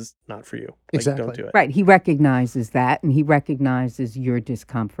 no, this is not for you. Like, Exactly. Don't do it. Right. He recognizes that, and he recognizes your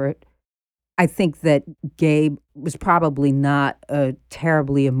discomfort. I think that Gabe was probably not a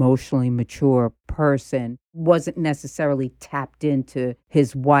terribly emotionally mature person, wasn't necessarily tapped into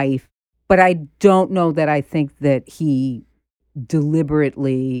his wife. But I don't know that I think that he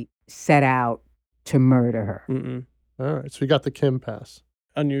deliberately set out to murder her. Mm-mm. All right. So we got the Kim pass.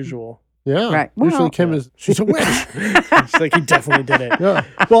 Unusual. Yeah. Right. Usually Well- Kim she's a witch. It's like he definitely did it. Yeah.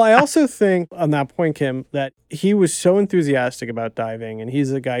 Well, I also think on that point, Kim, that he was so enthusiastic about diving, and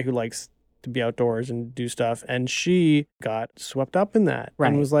he's a guy who likes to be outdoors and do stuff. And she got swept up in that Right.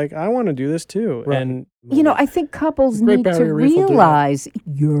 and was like, I want to do this too. Right. And I think couples Great need to Barrier Reef will do that. realize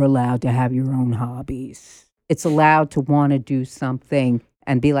you're allowed to have your own hobbies. It's allowed to want to do something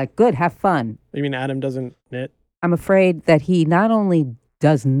and be like, good, have fun. You mean Adam doesn't knit? I'm afraid that he not only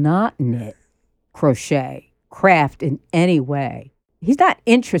does not knit, crochet, craft in any way, he's not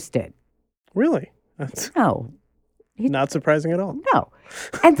interested. Really? That's No, not surprising at all. no.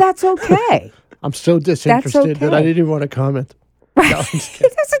 And that's okay. I'm so disinterested that I okay. didn't even want to comment. He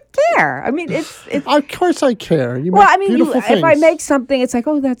doesn't care. I mean, it's Of course I care. You well, make I mean, beautiful if I things. make something, it's like,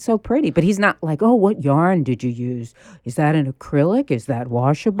 oh, that's so pretty. But he's not like, oh, what yarn did you use? Is that an acrylic? Is that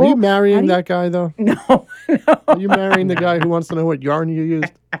washable? Are you marrying How do you- that guy, though? No. Are you marrying the guy who wants to know what yarn you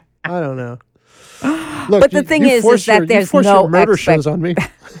used? I don't know. Look, But the thing is force that you there's force no your murder expect- shows on me.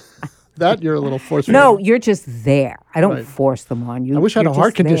 That you're a little forceful. No, you're just there. I don't Right. force them on you. I wish I had You're a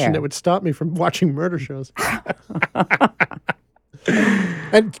heart just condition there. that would stop me from watching murder shows.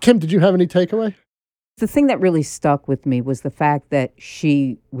 And Kim, did you have any takeaway? The thing that really stuck with me was the fact that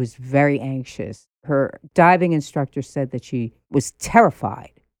she was very anxious. Her diving instructor said that she was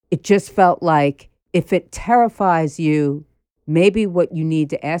terrified. It just felt like if it terrifies you, maybe what you need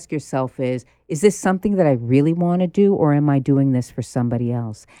to ask yourself is this something that I really want to do, or am I doing this for somebody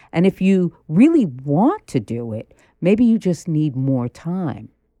else? And if you really want to do it, maybe you just need more time,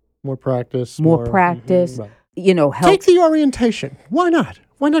 More practice. more practice, Right. help. Take the orientation. Why not?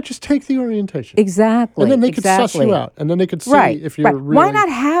 Why not just take the orientation? Exactly. And then they could suss you exactly. out. And then they could see Right. if you're right. really... Why not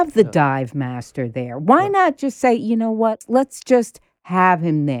have the dive master there? Why not just say, you know what? Let's just have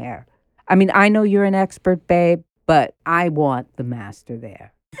him there. I mean, I know you're an expert, babe, but I want the master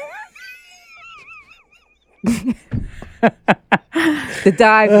there. The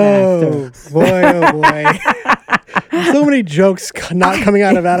dive master. Oh boy. So many jokes not coming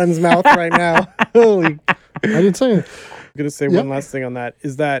out of Adam's mouth right now. Holy. I didn't say it. I'm going to say Yep. one last thing on that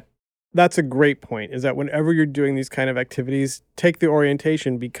is that's a great point, is that whenever you're doing these kind of activities, take the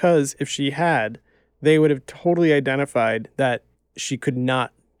orientation, because if she had, they would have totally identified that she could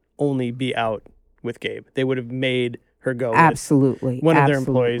not only be out with Gabe. They would have made her go Absolutely. with one of their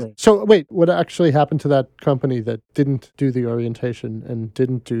absolutely. employees. So wait, what actually happened to that company that didn't do the orientation and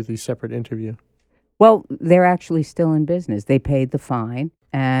didn't do the separate interview? Well, they're actually still in business. They paid the fine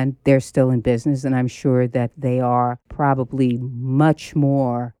and they're still in business. And I'm sure that they are probably much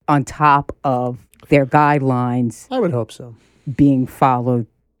more on top of their guidelines I would hope so. being followed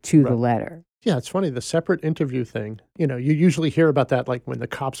to the letter. Yeah, it's funny, the separate interview thing. You know, you usually hear about that like when the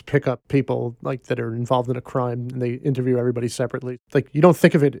cops pick up people like that are involved in a crime and they interview everybody separately. Like you don't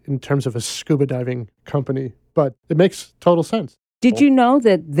think of it in terms of a scuba diving company, but it makes total sense. Did you know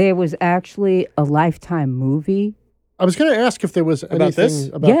that there was actually a Lifetime movie? I was going to ask if there was About anything this?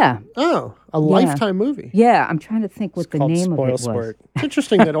 about Yeah. Oh, a Yeah. Lifetime movie. Yeah, I'm trying to think what It's the called name of Spoil it was. Sport. It's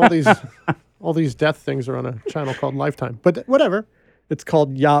interesting that all these death things are on a channel called Lifetime. But whatever. It's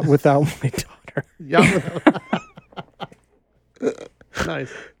called Yacht Without My Daughter. Yacht Without.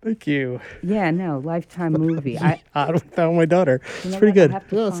 Nice. Thank you. Yeah, no, Lifetime movie. Yacht Without My Daughter. It's pretty good.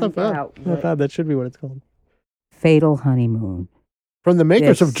 Yeah, it's not bad. Not bad. That should be what it's called. Fatal Honeymoon. From the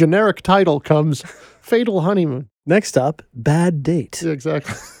makers Yes. of generic title comes Fatal Honeymoon. Next up, Bad Date. Yeah,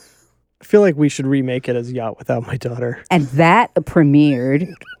 exactly. I feel like we should remake it as Yacht Without My Daughter. And that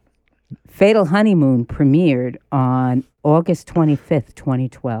premiered, Fatal Honeymoon premiered on August 25th,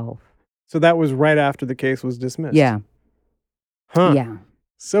 2012. So that was right after the case was dismissed. Yeah. Huh. Yeah.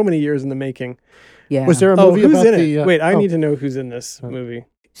 So many years in the making. Yeah. Was there a movie who's about in the? it? Wait, I need to know who's in this movie.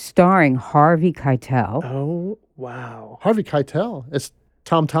 Starring Harvey Keitel, Oh, wow. Harvey Keitel. It's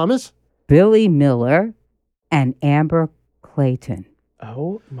Tom Thomas. Billy Miller, and Amber Clayton.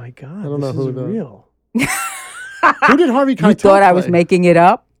 Oh, my God. I don't know this who is the- real. Who did Harvey Keitel You thought I was play? making it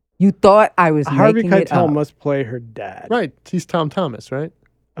up? You thought I was Harvey making it Keitel up. must play her dad. Right. He's Tom Thomas, right?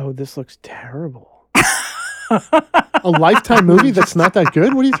 Oh, this looks terrible. A Lifetime movie that's not that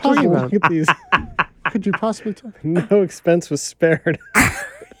good? What are you talking about? Look at these. Could you possibly tell? No expense was spared.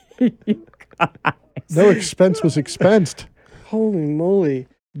 No expense was expensed. Holy moly.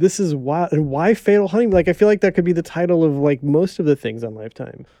 This is why Fatal Honeymoon? Like, I feel like that could be the title of like most of the things on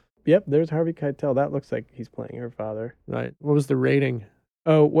Lifetime. Yep, there's Harvey Keitel. That looks like he's playing her father. Right. What was the rating?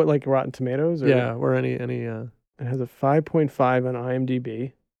 Oh, what, like Rotten Tomatoes? Or? Yeah, or any It has a 5.5 on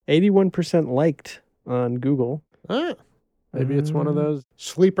IMDb. 81% liked on Google. Maybe it's one of those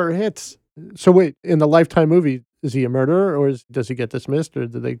sleeper hits. So wait, in the Lifetime movie, is he a murderer or does he get dismissed or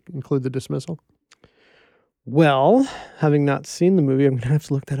do they include the dismissal? Well, having not seen the movie, I'm going to have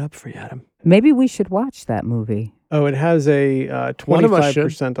to look that up for you, Adam. Maybe we should watch that movie. Oh, it has a One of us should.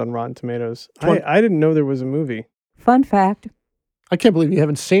 25% on Rotten Tomatoes. I didn't know there was a movie. Fun fact, I can't believe you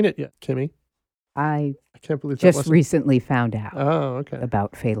haven't seen it yet, Kimmy. I can't believe that just wasn't- recently found out Oh, okay.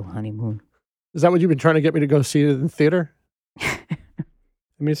 about Fatal Honeymoon. Is that what you've been trying to get me to go see it in theater?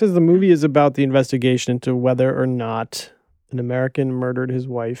 I mean, it says the movie is about the investigation into whether or not an American murdered his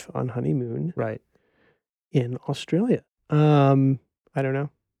wife on honeymoon. Right. In Australia. I don't know.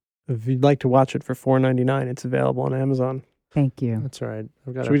 If you'd like to watch it for $4.99, it's available on Amazon. Thank you. That's all right.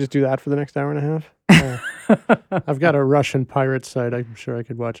 Should we just do that for the next hour and a half? I've got a Russian pirate site. I'm sure I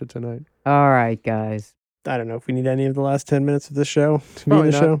could watch it tonight. All right, guys. I don't know if we need any of the last 10 minutes of this show to be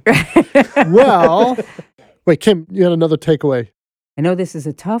in Probably the show. Well, wait, Kim, you had another takeaway. I know this is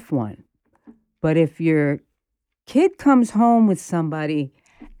a tough one, but if your kid comes home with somebody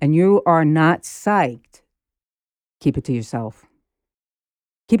and you are not psyched, keep it to yourself.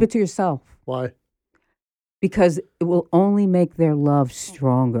 Keep it to yourself. Why? Because it will only make their love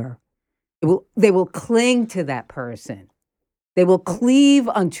stronger. They will cling to that person. They will cleave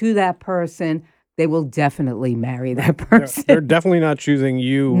unto that person. They will definitely marry that person. They're definitely not choosing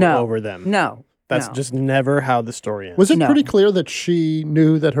you No. over them. No. That's no. just never how the story ends. Was it No. pretty clear that she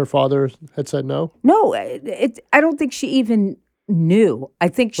knew that her father had said no? No, I don't think she even knew. I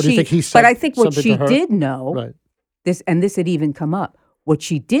think What do you she, think he said but I think what something she to her? did know, Right. this had even come up. What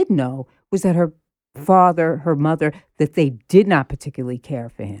she did know was that her father, her mother, that they did not particularly care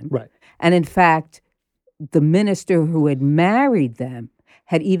for him. Right. And in fact, the minister who had married them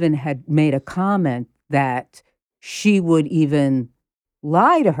had made a comment that she would even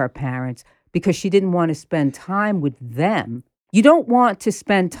lie to her parents because she didn't want to spend time with them. You don't want to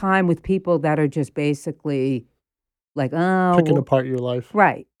spend time with people that are just basically like, oh. Picking apart your life.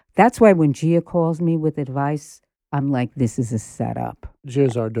 Right. That's why when Gia calls me with advice, I'm like, this is a setup.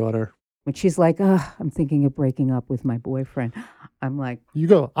 Gia's our daughter. When she's like, I'm thinking of breaking up with my boyfriend, I'm like, You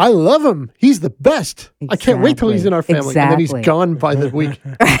go, I love him. He's the best. I can't wait till he's in our family. And then he's Exactly. gone by the week.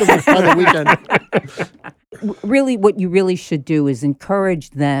 by the weekend. really, what you really should do is encourage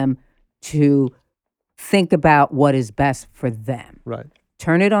them to think about what is best for them. Right.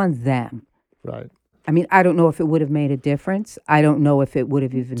 Turn it on them. Right. I mean, I don't know if it would have made a difference. I don't know if it would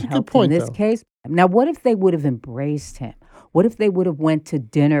have even helped point, in this though. case. Now, what if they would have embraced him? What if they would have went to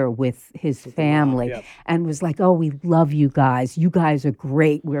dinner with his family and was like, oh, we love you guys. You guys are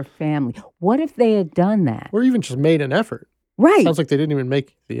great. We're family. What if they had done that? Or even just made an effort. Right. Sounds like they didn't even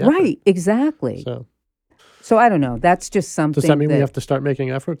make the effort. Right, exactly. So I don't know. That's just something. Does that mean we have to start making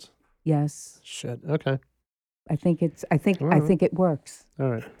efforts? Yes. Shit. Okay. I think it works. All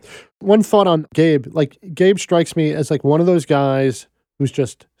right. One thought on Gabe. Like, Gabe strikes me as like one of those guys who's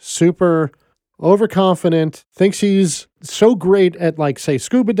just super overconfident, thinks he's so great at, like, say,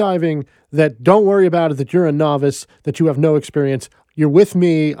 scuba diving, that don't worry about it, that you're a novice, that you have no experience. You're with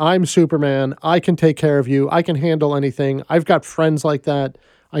me. I'm Superman. I can take care of you. I can handle anything. I've got friends like that.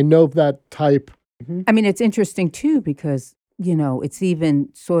 I know that type. I mean, it's interesting, too, because it's even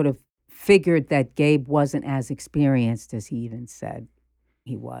sort of figured that Gabe wasn't as experienced as he even said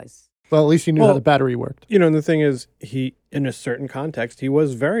he was. Well, at least he knew how the battery worked. And the thing is, he, in a certain context, he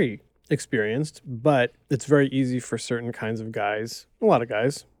was very experienced, but it's very easy for certain kinds of guys, a lot of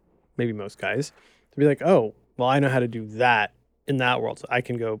guys, maybe most guys, to be like, oh, well, I know how to do that in that world. So I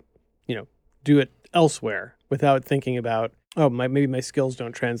can go, do it elsewhere without thinking about, maybe my skills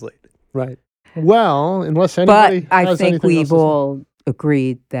don't translate. Right. Well, unless anybody But I has think anything we've else to say. all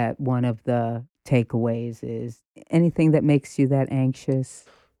agreed that one of the takeaways is anything that makes you that anxious,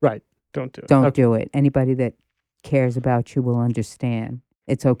 Right. Don't do it. don't do it. Anybody that cares about you will understand.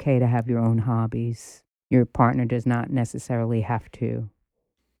 It's okay to have your own hobbies. Your partner does not necessarily have to.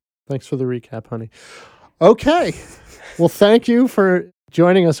 Thanks for the recap, honey. Okay. Well, thank you for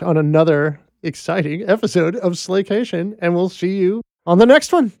joining us on another exciting episode of Slaycation, and we'll see you on the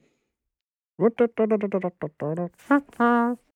next one.